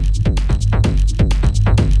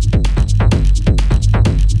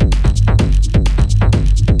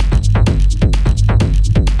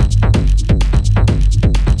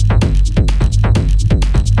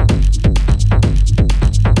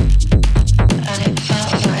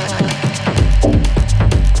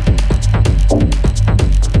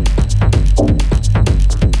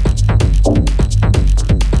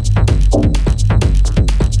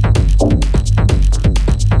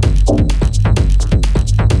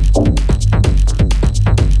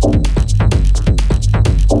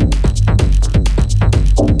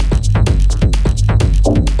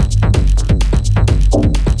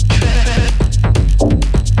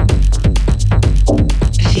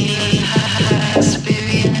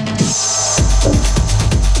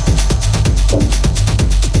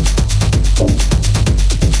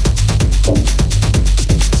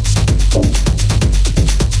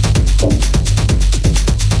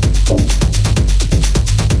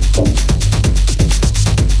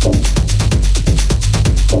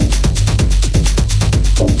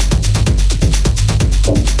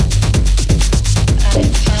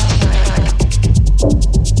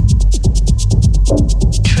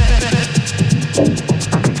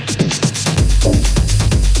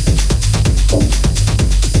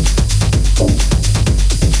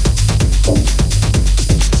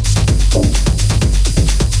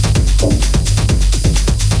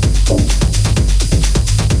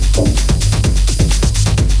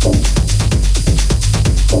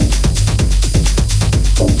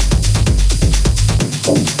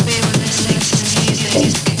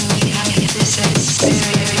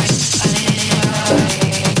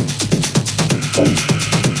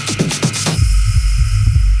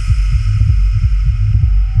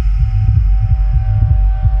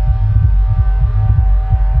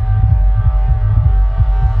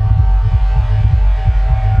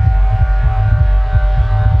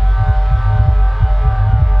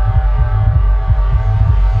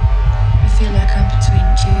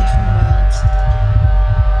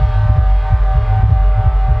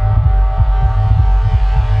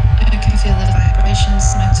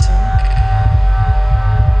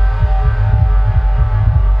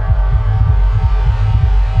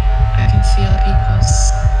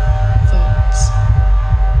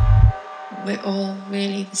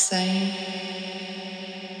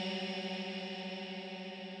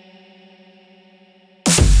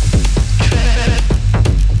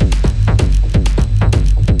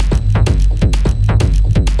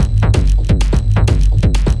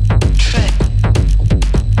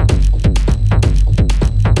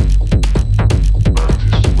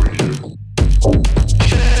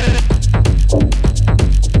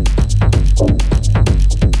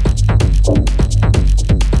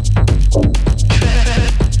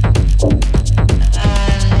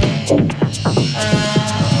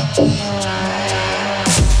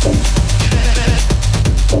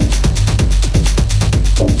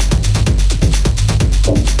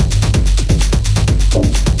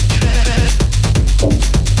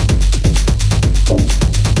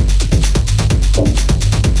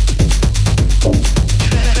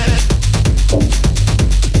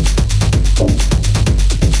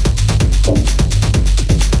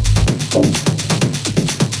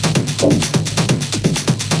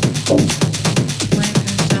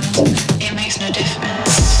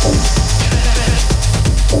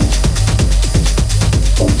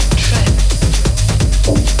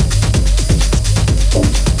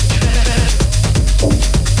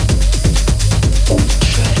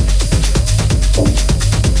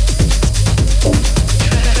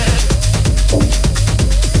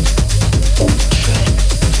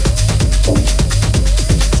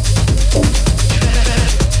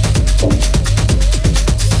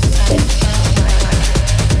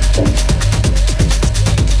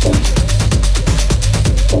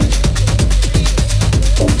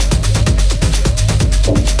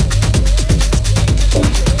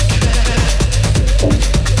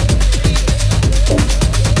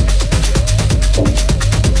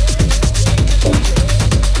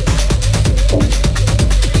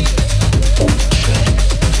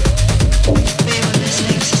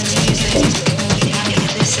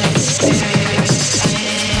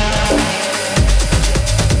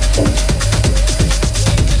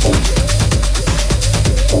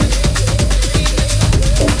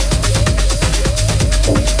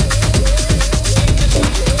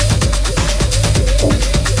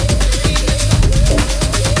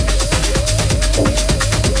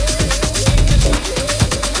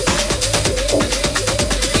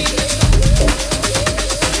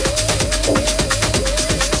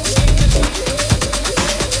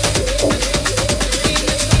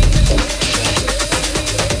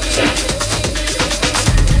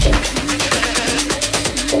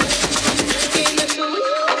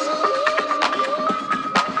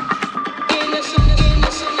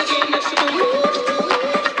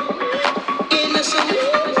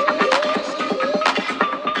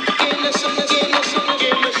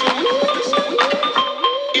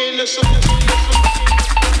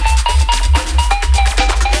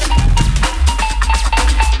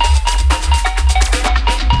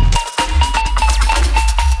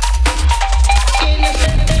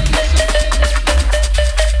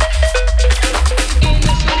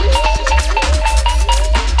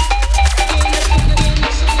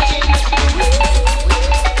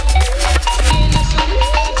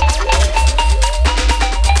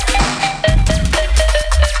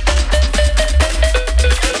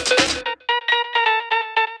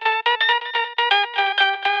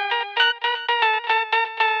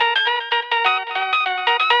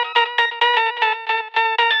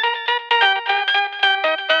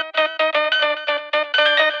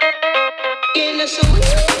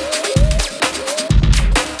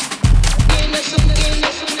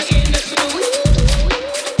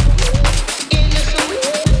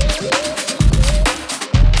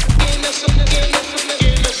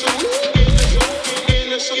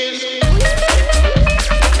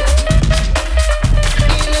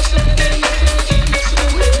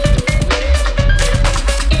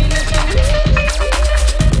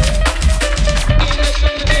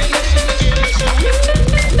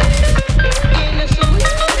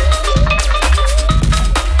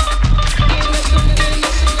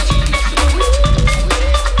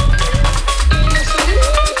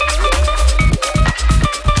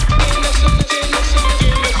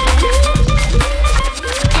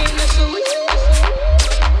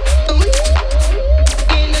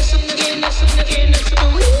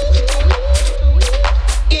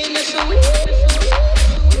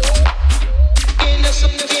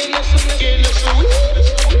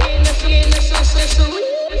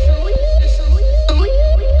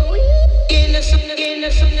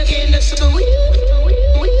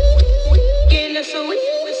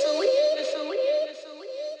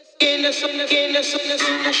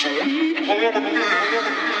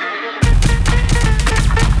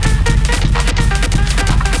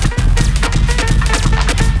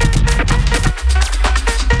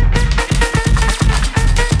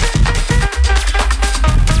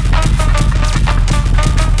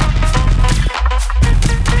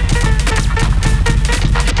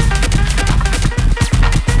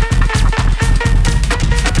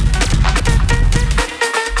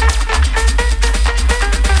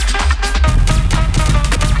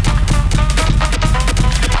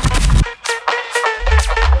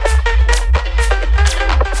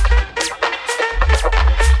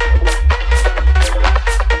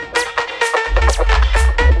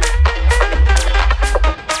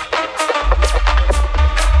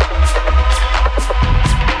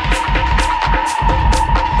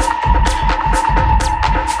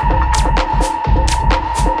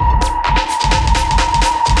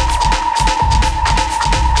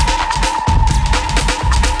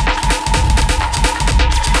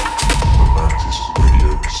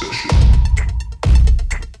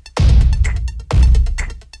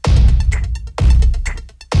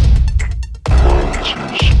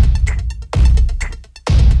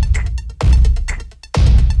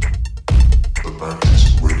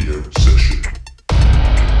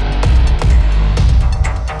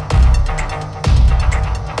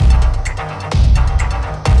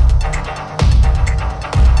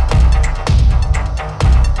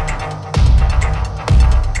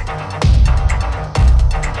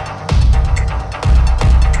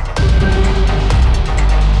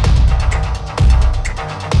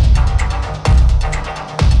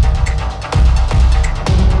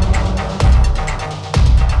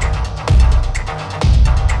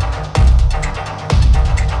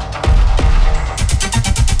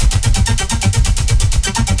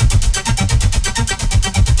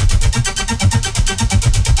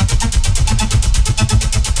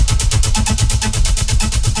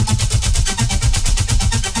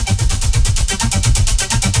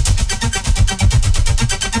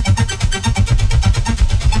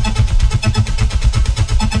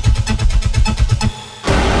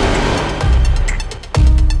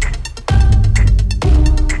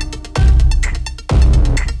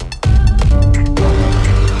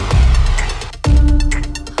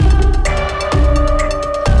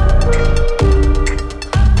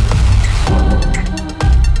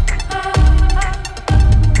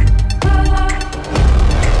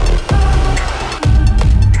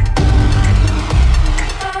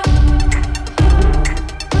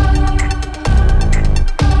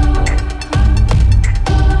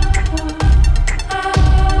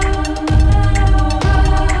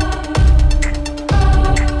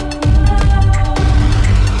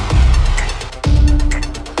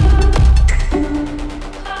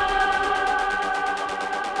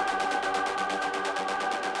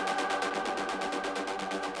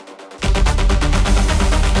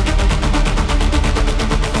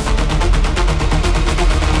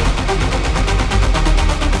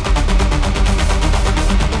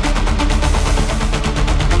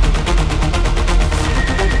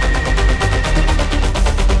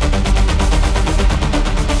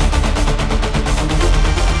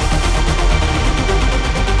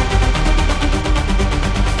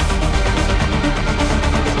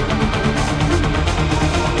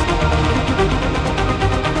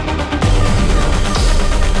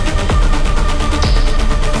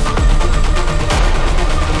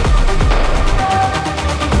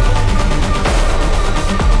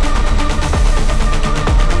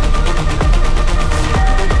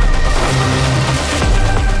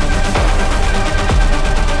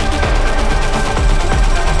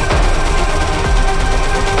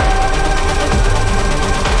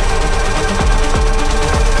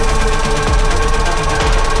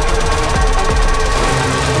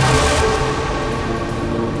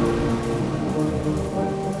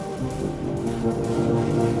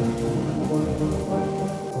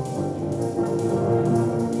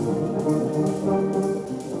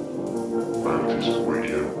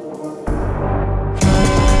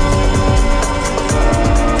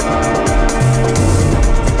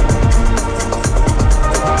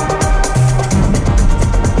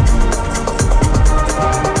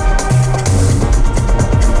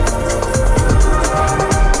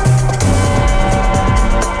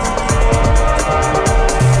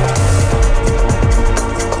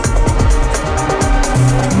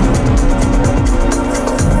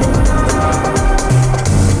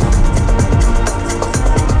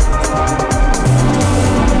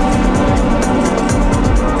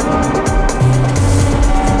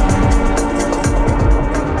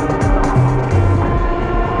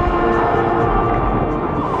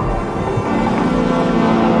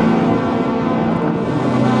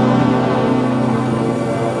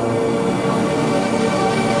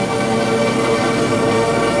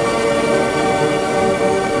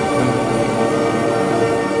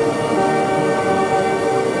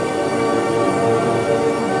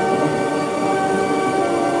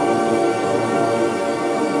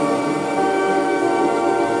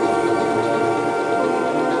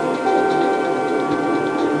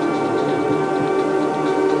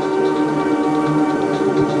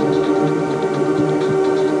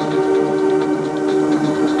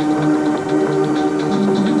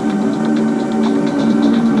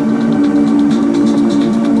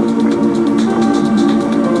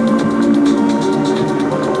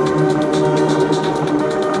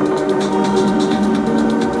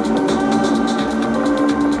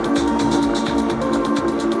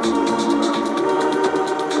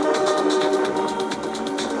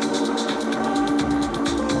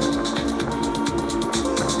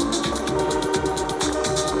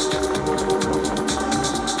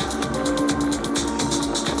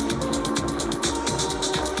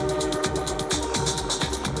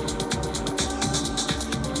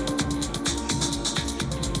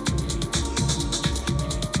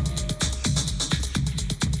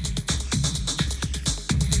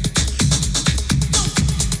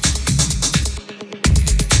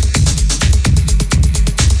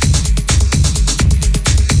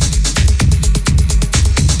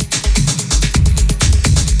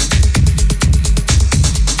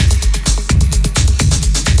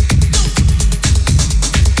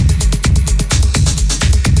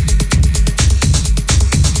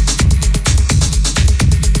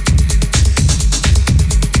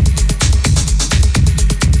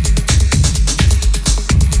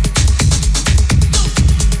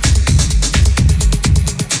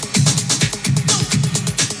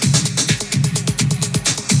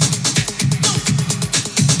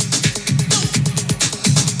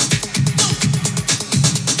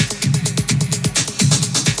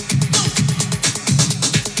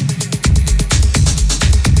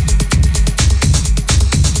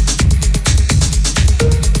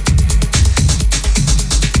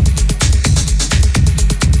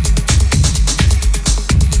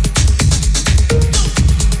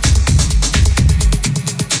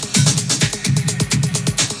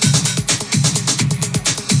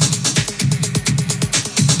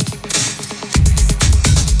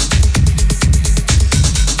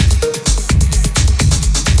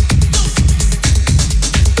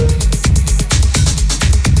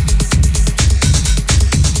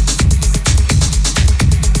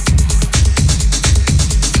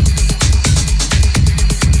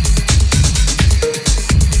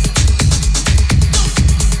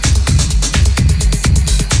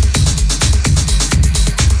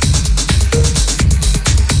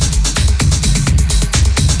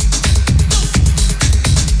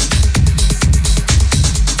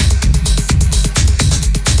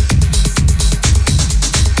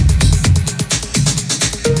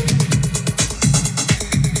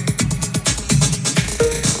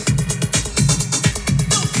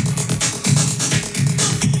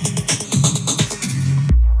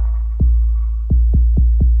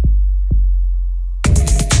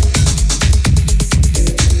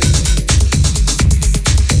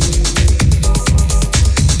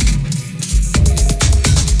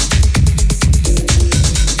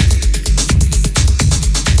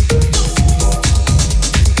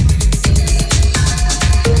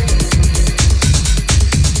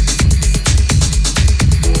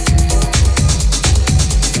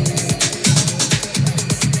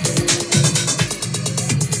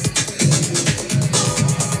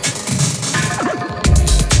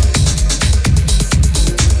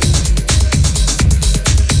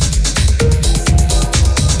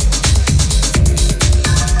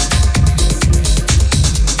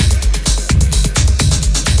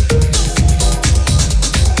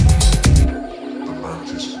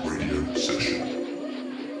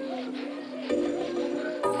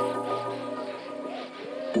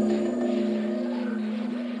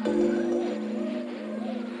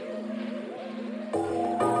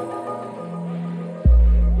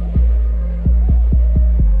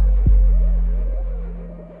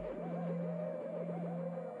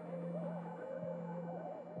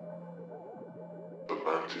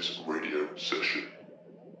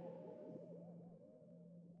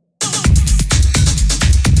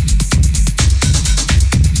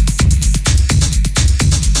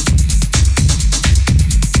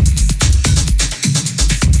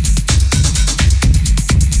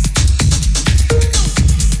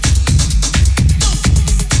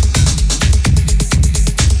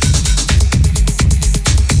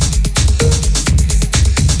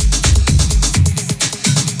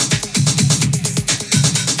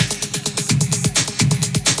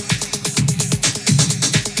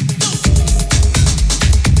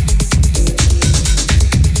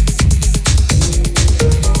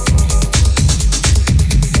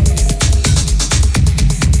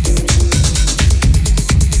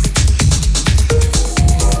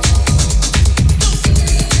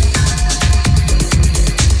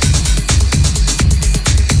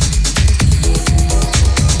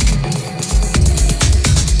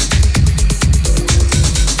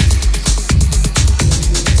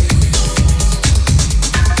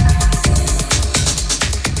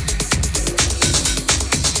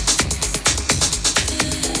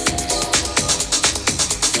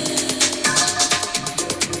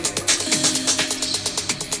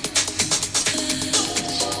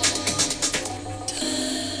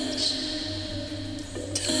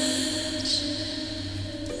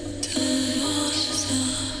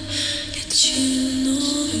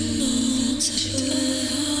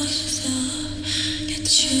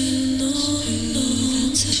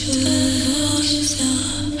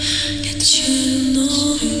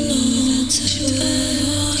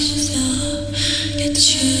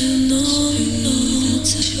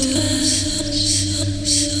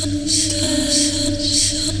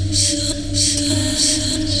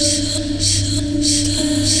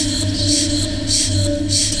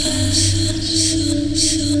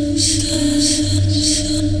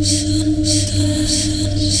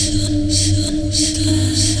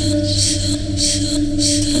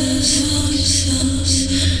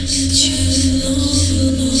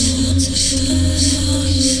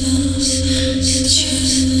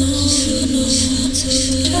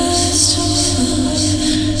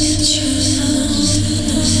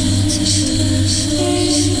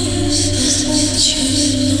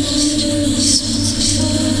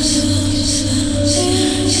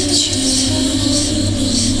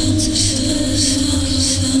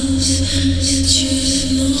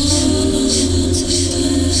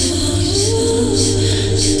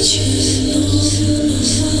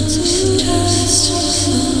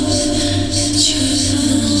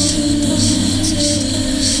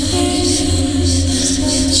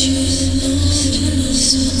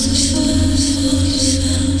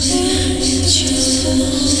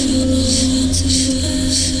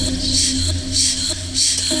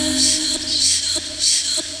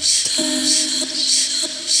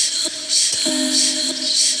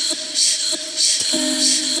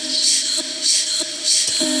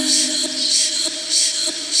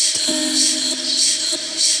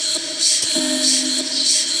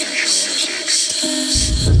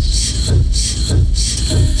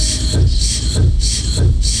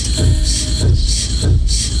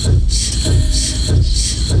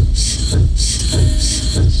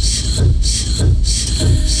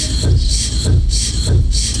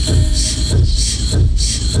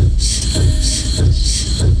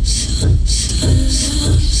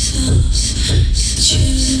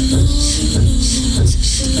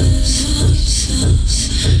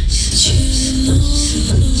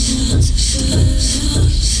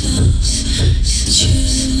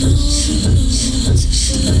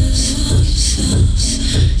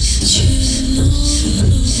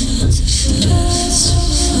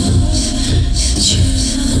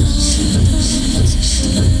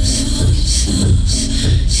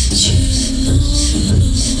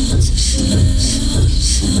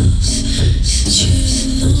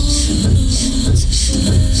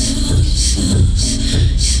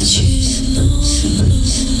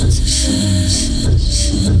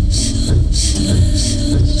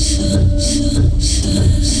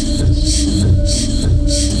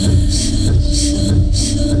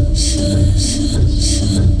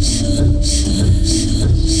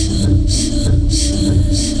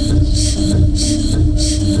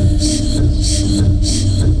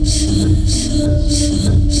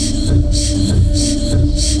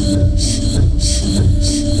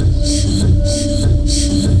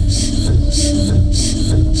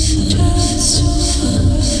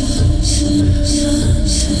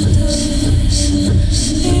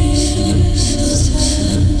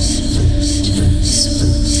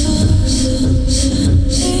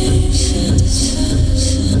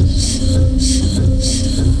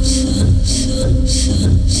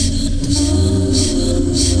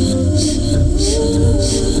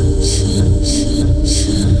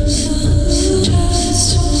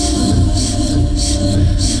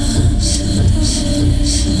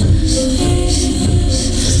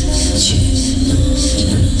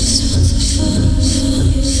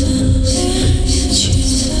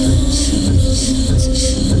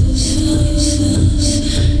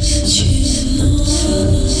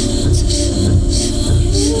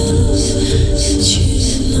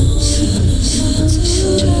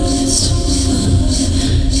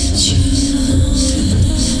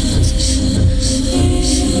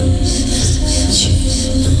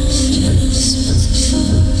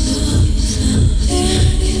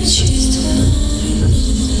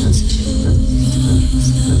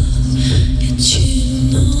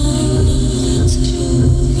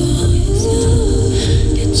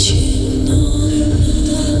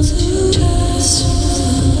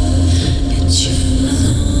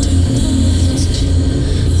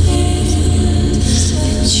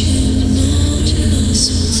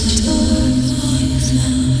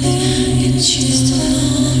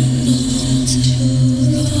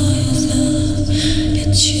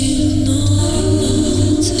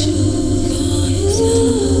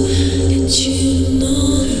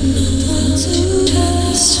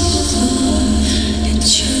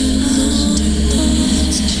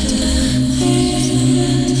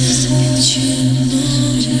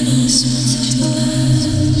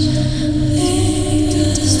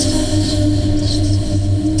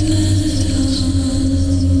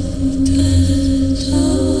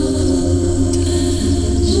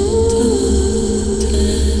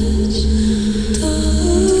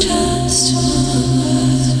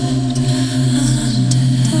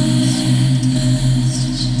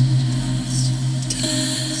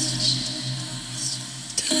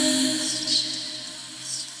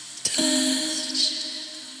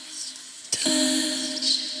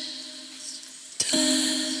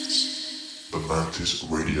 Mantis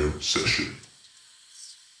radio session.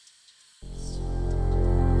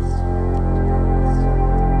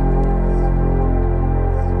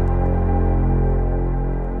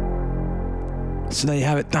 So there you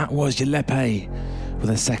have it. That was Yullippe with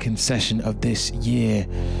a second session of this year.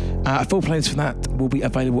 A full playlist for that will be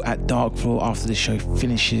available at Dark Floor after the show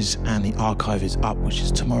finishes and the archive is up, which is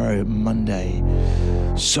tomorrow, Monday.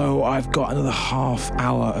 So I've got another half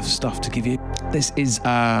hour of stuff to give you. This is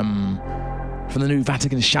from the new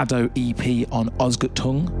Vatican Shadow EP on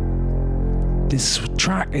Osguttung. This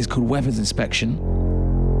track is called Weapons Inspection,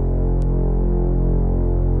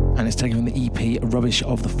 and it's taken from the EP Rubbish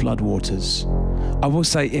of the Floodwaters. I will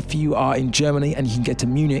say, if you are in Germany and you can get to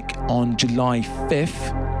Munich on July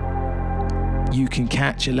 5th, you can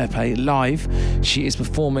catch Yullippe live. She is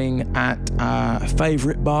performing at a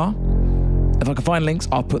favourite bar. If I can find links,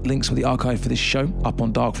 I'll put links for the archive for this show up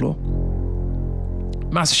on Dark Floor.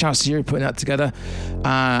 Massive shouts to you putting that together.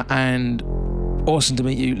 And awesome to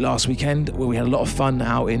meet you last weekend, where we had a lot of fun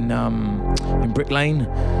out in Brick Lane.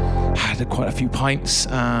 Had quite a few pints.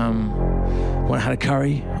 Went and had a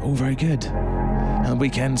curry. All very good. And the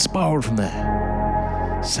weekend spiraled from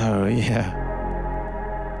there. So, yeah.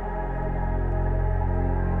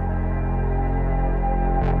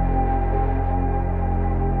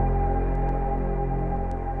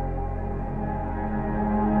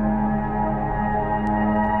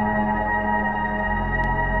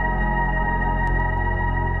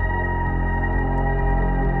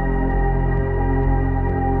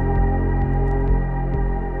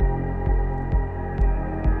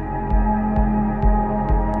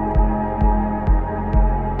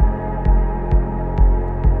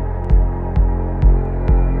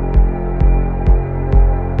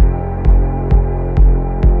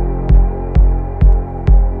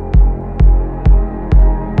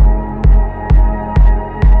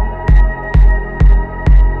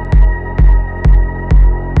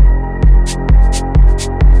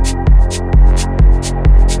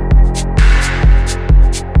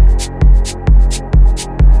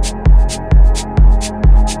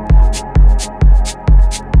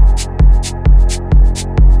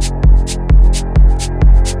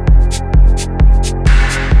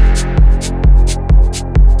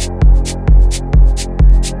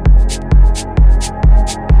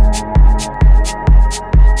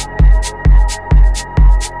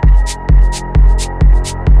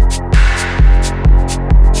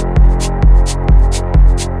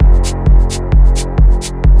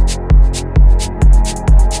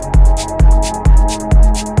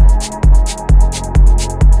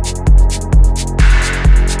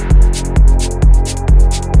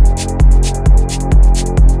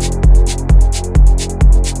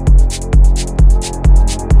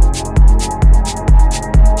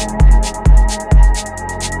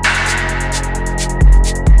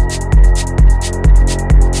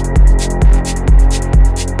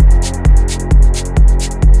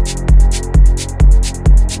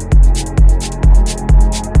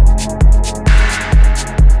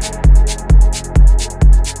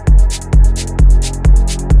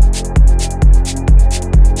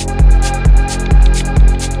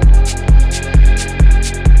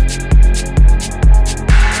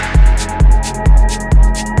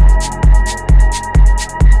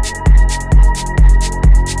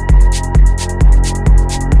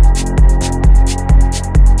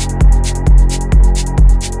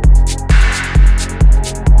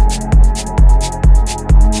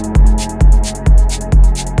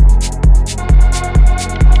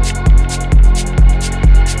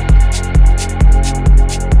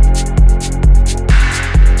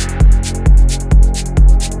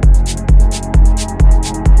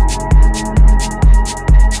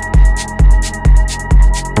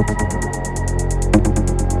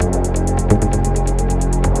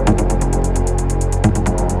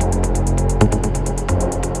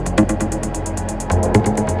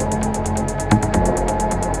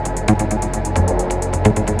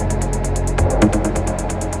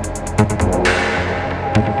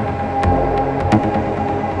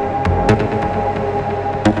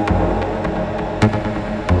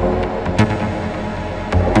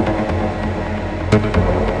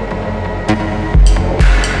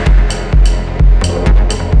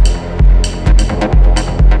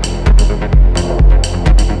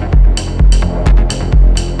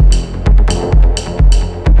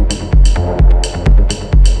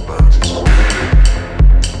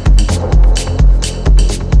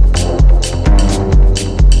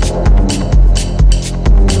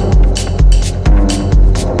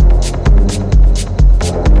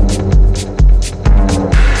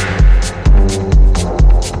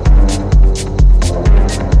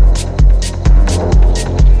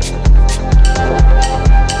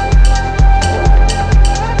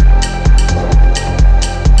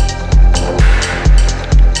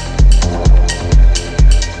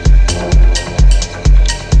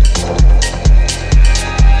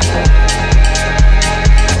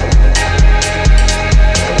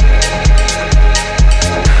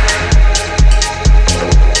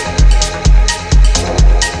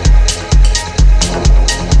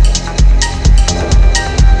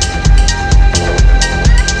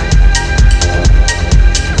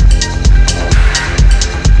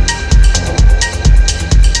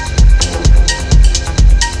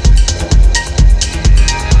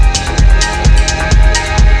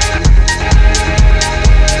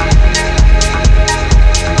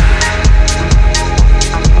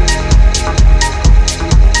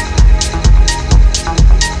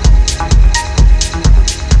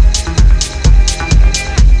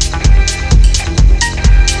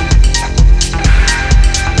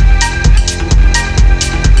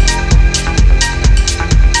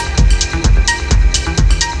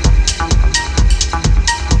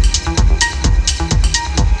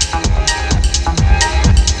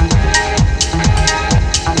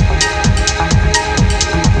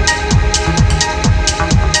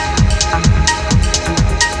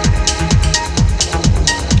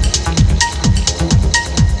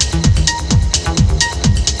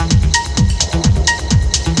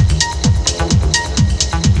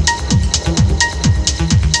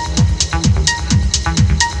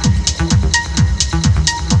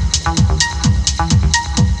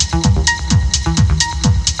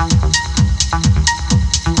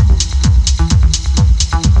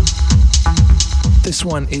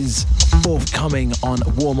 This one is forthcoming on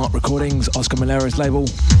Warm Up Recordings, Oscar Malera's label.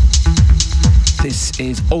 This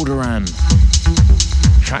is Alderan,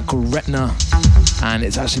 a track called Retina, and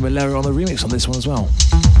it's actually Malera on the remix on this one as well.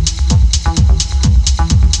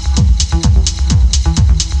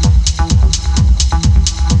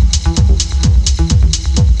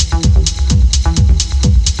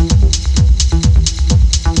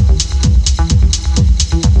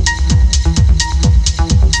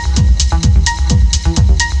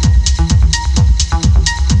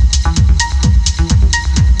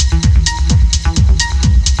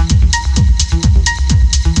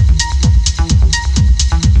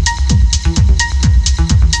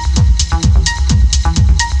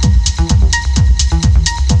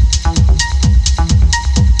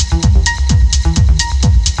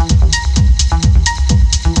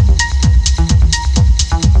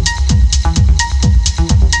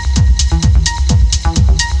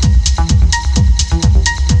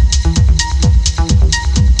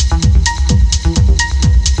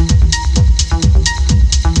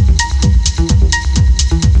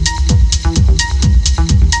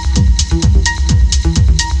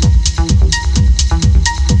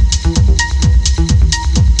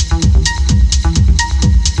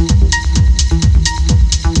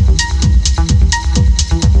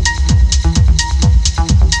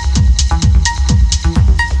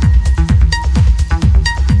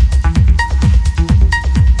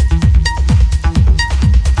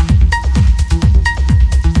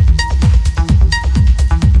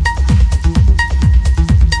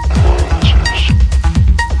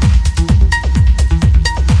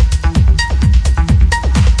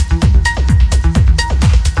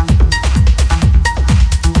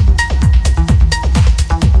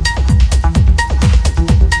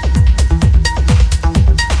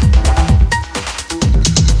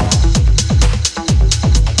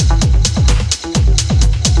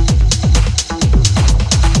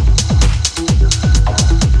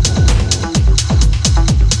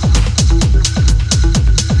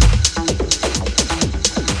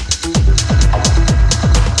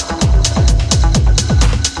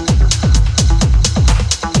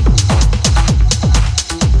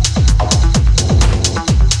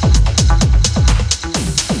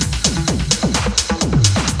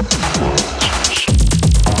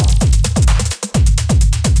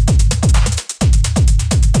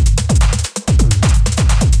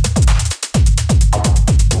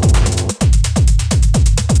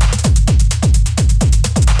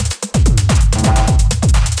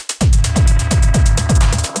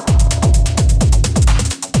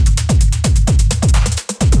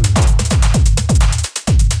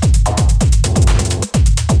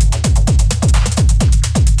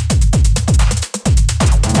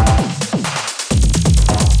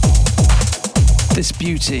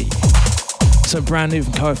 Beauty. So brand new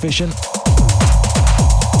from Coefficient.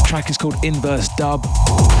 The track is called Inverse Dub.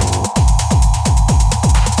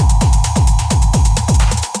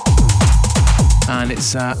 And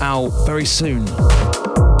it's out very soon.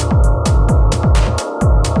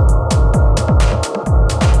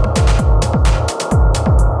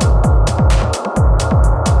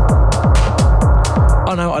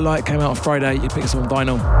 I Know What I Like came out on Friday. You pick this up on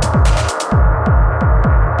vinyl.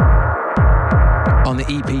 On the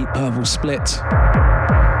EP Purple Split. It's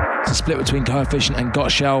a split between Coefficient and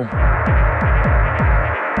Gottshell.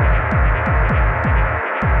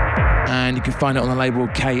 And you can find it on the label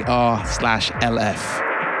KR/LF.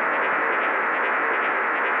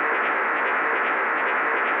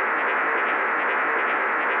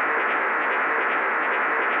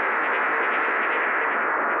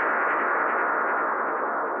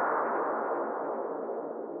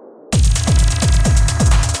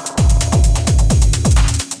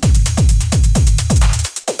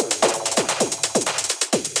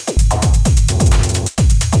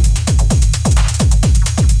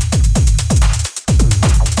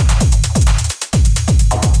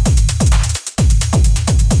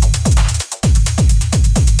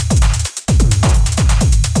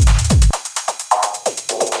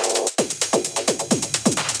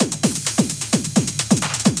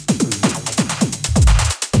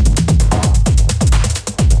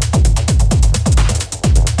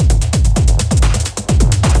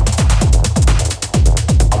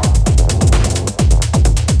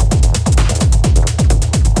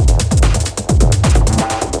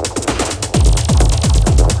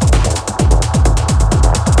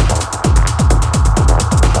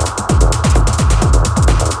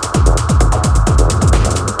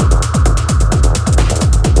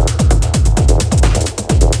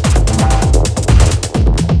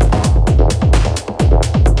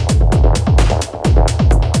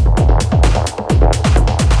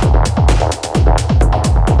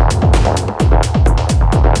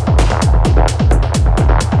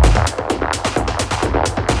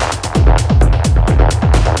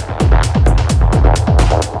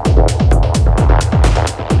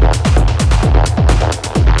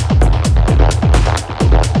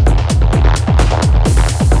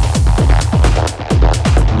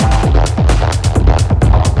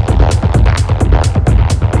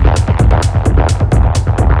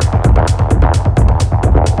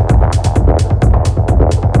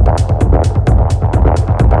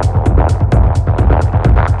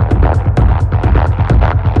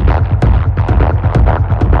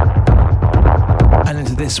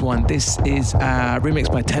 this one. This is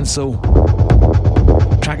remixed by Tencel.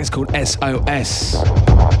 The track is called SOS.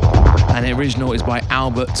 And the original is by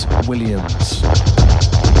Albert Williams.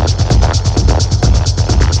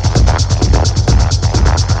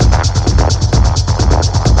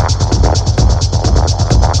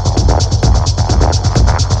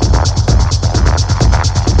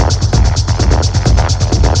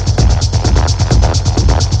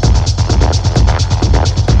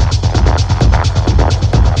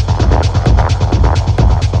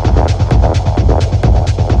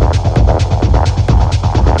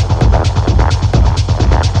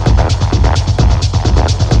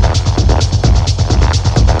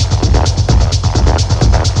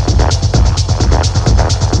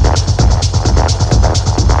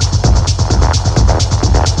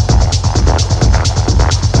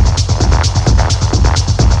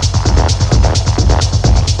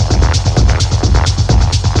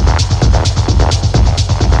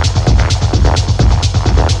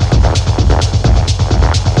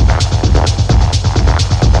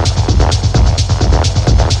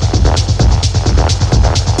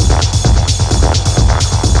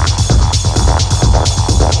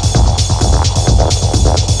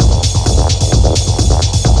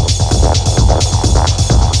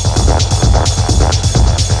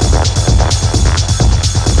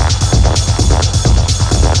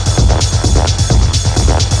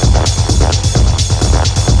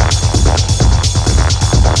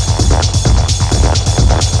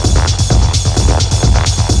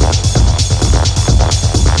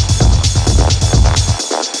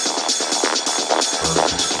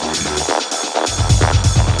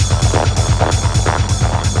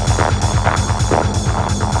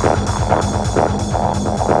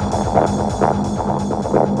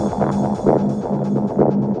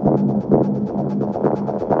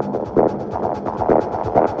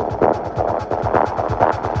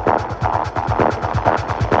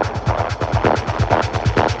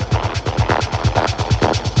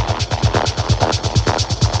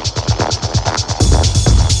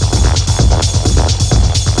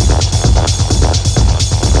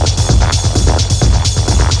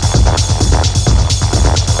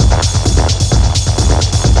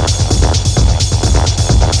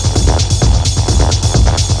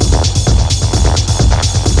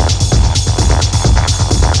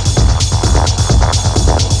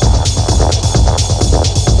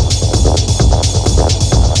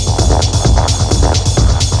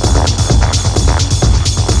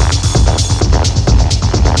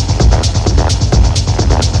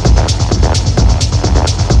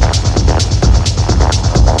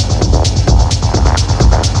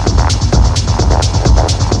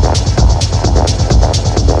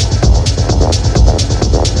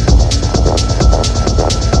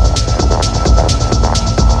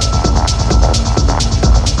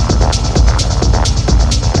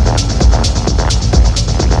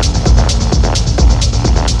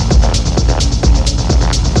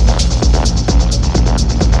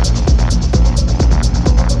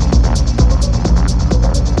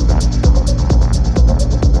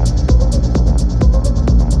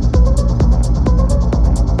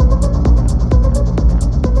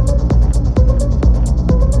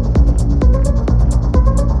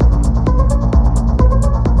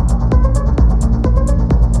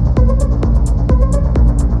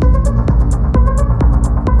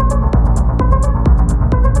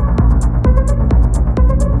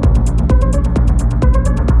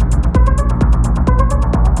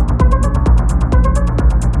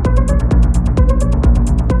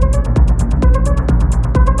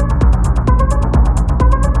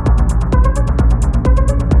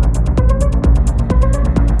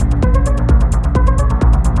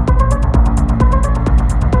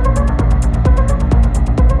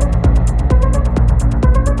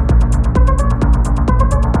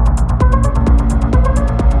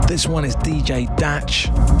 This one is DJ Datch,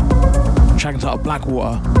 track entitled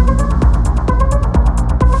Blackwater.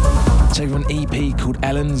 Take an EP called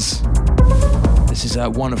Ellen's. This is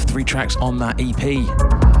one of 3 tracks on that EP,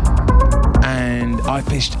 and I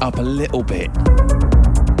pitched up a little bit.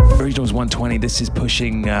 The original was 120, this is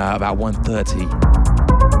pushing about 130.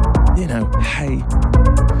 You know, hey,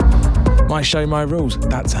 my show, my rules,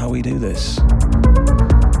 that's how we do this.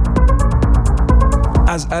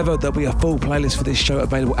 As ever, there'll be a full playlist for this show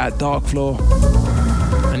available at Dark Floor.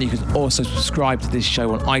 And you can also subscribe to this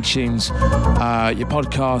show on iTunes, your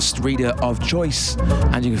podcast reader of choice,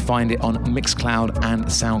 and you can find it on Mixcloud and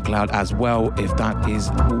SoundCloud as well, if that is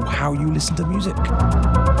how you listen to music.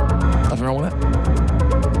 Nothing wrong with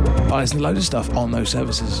that. I listen to loads of stuff on those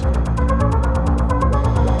services.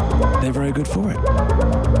 they're very good for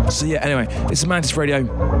it. So yeah, anyway, this is Mantis Radio.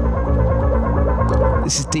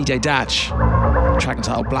 This is DJ Datch, track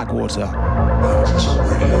entitled Blackwater. Mantis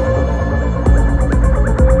Radio.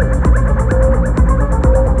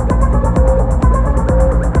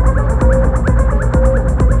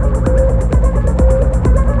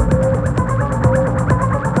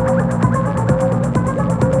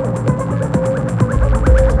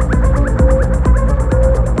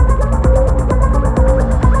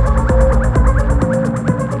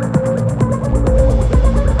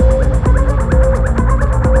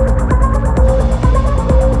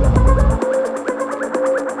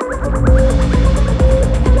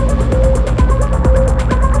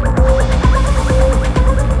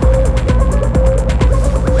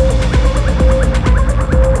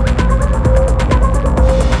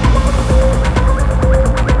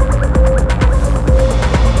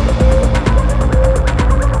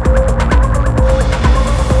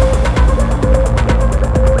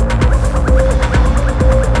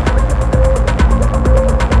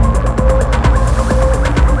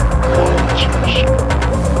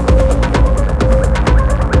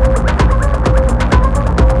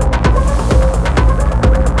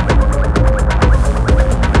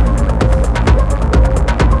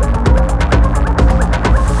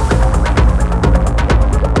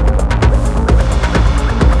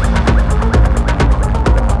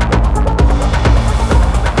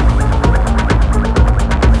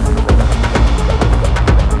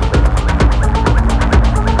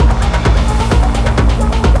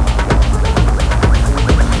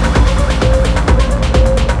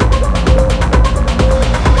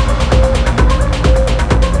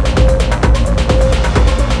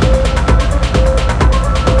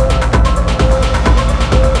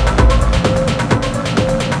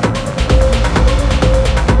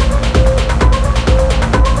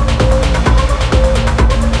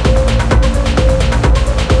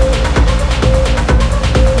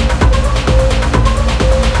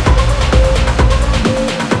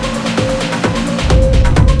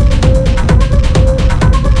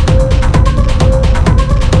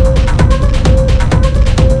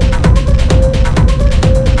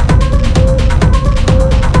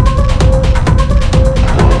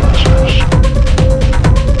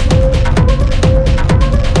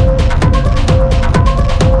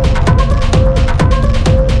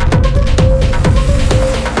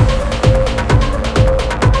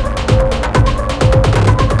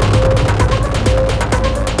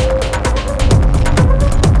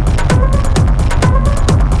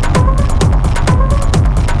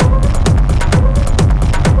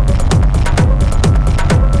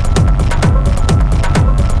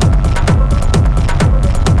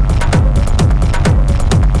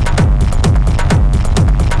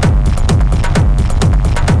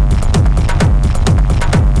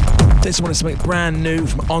 This one is something brand new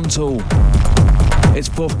from Ontool. It's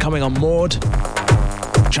forthcoming on Maud.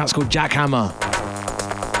 The track's called Jackhammer.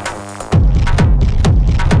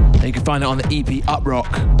 And you can find it on the EP Up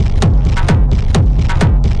Rock.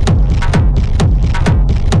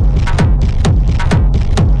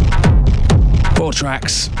 4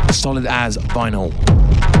 tracks, solid as vinyl.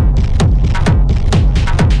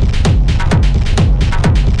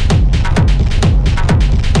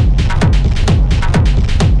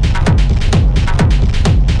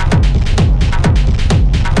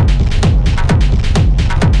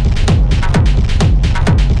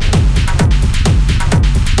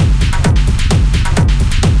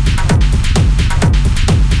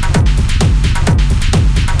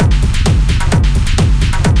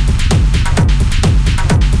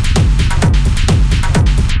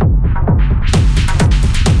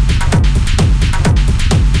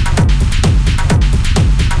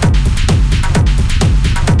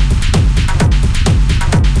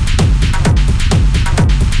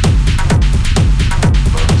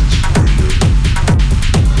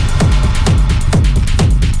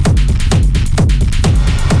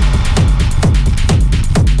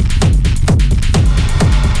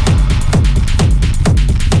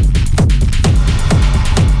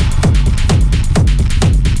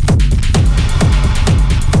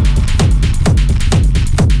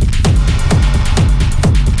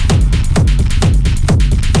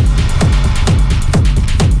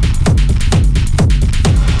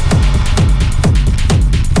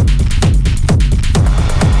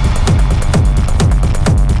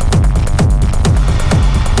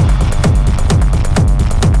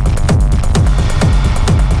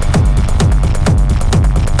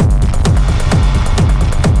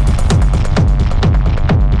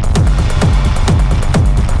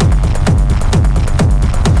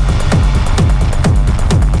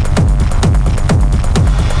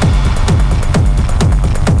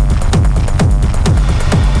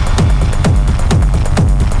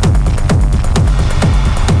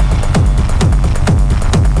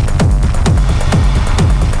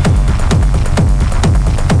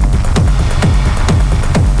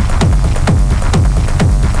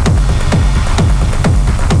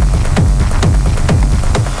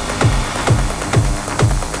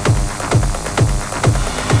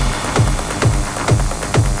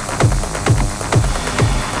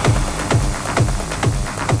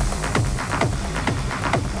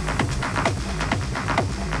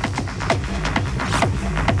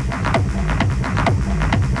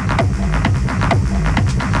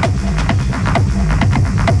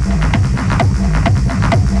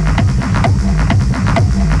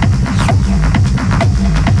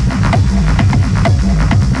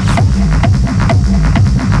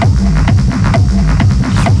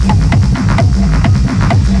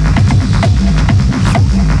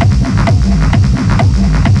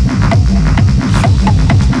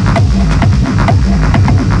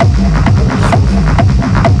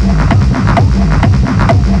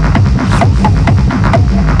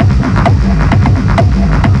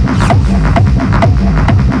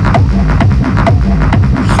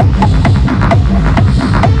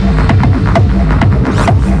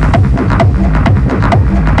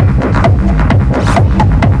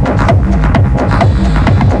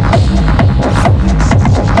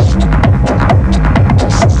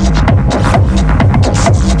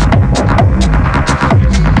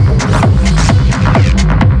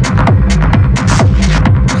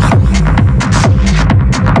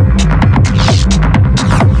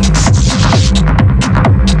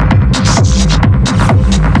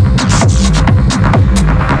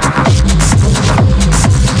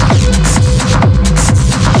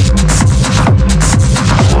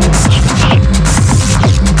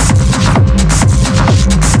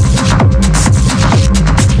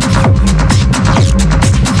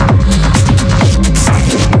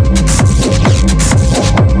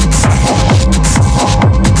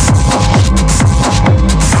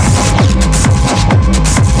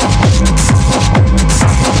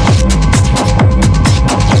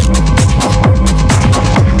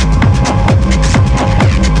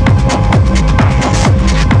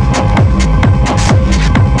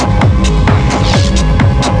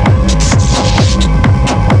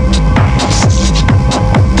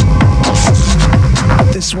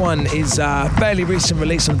 This one is a fairly recent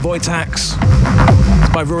release on Voitax.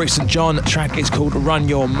 It's by Rory St. John. The track is called Run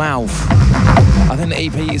Your Mouth. I think the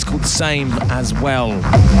EP is called the same as well.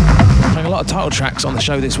 Playing a lot of title tracks on the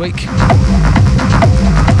show this week.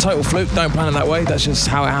 Total fluke, don't plan it that way, that's just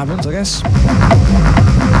how it happens, I guess.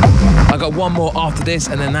 I got one more after this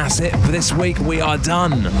and then that's it for this week. We are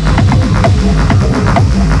done.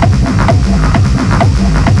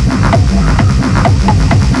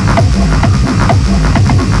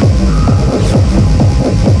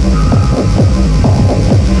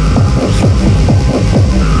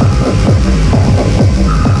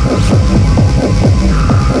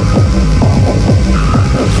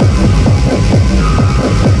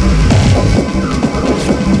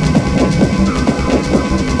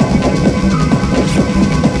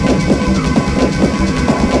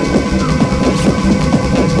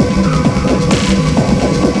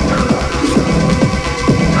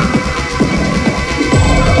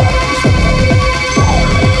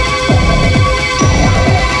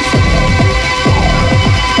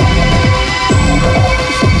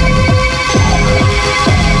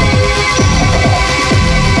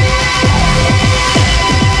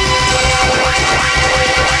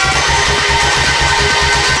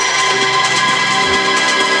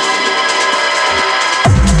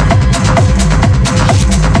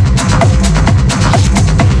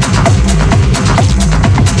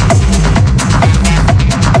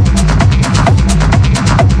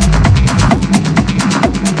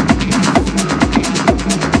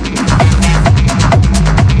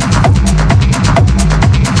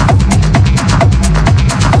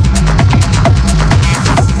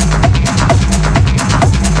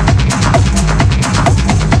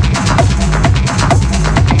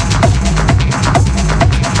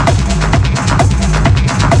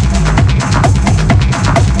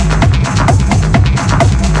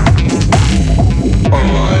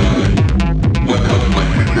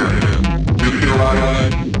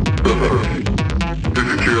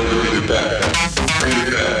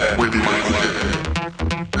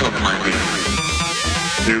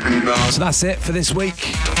 So that's it for this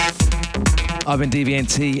week. I've been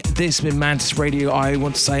DVNT. This has been Mantis Radio. I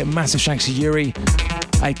want to say a massive thanks to Yuri,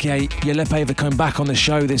 aka Yullippe, for coming back on the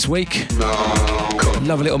show this week.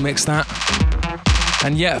 Love a little mix that.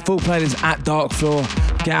 And yeah, full playlist at Dark Floor.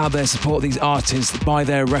 Get out there, support these artists, buy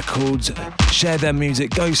their records, share their music,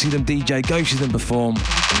 go see them DJ, go see them perform.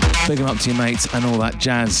 Big them up to your mates and all that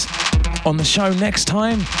jazz. On the show next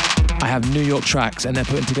time, I have New York tracks and they're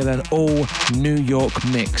putting together an all New York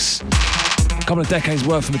mix. A couple of decades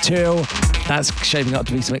worth of material. That's shaping up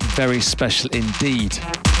to be something very special indeed.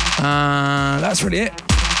 That's really it.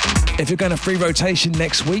 If you're going to free rotation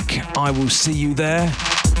next week, I will see you there.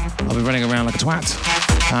 I'll be running around like a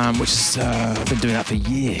twat, which is, I've been doing that for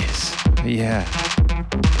years. Yeah.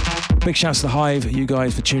 Big shouts to the Hive, you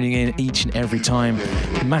guys, for tuning in each and every time.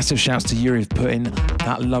 Massive shouts to Yuri for putting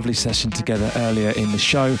that lovely session together earlier in the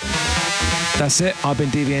show. That's it. I've been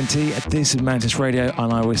DVNT. This is Mantis Radio,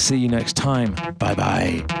 and I will see you next time.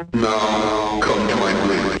 Bye-bye. Now, come to my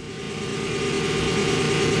place.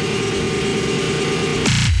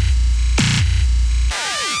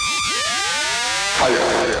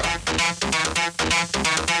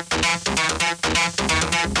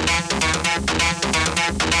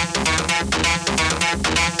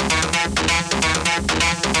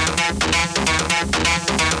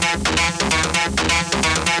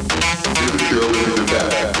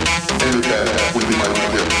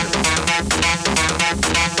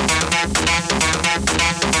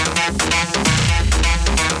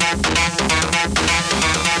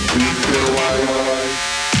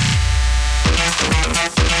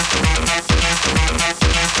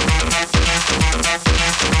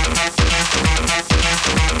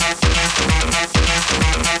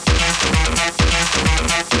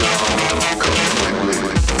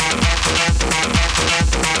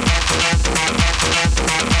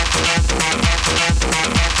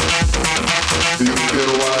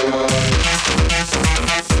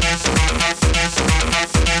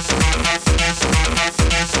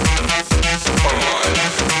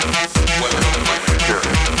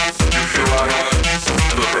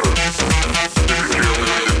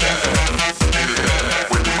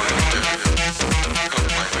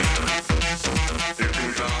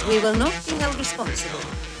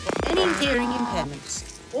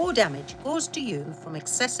 Damage caused to you from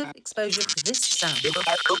excessive exposure to this sound.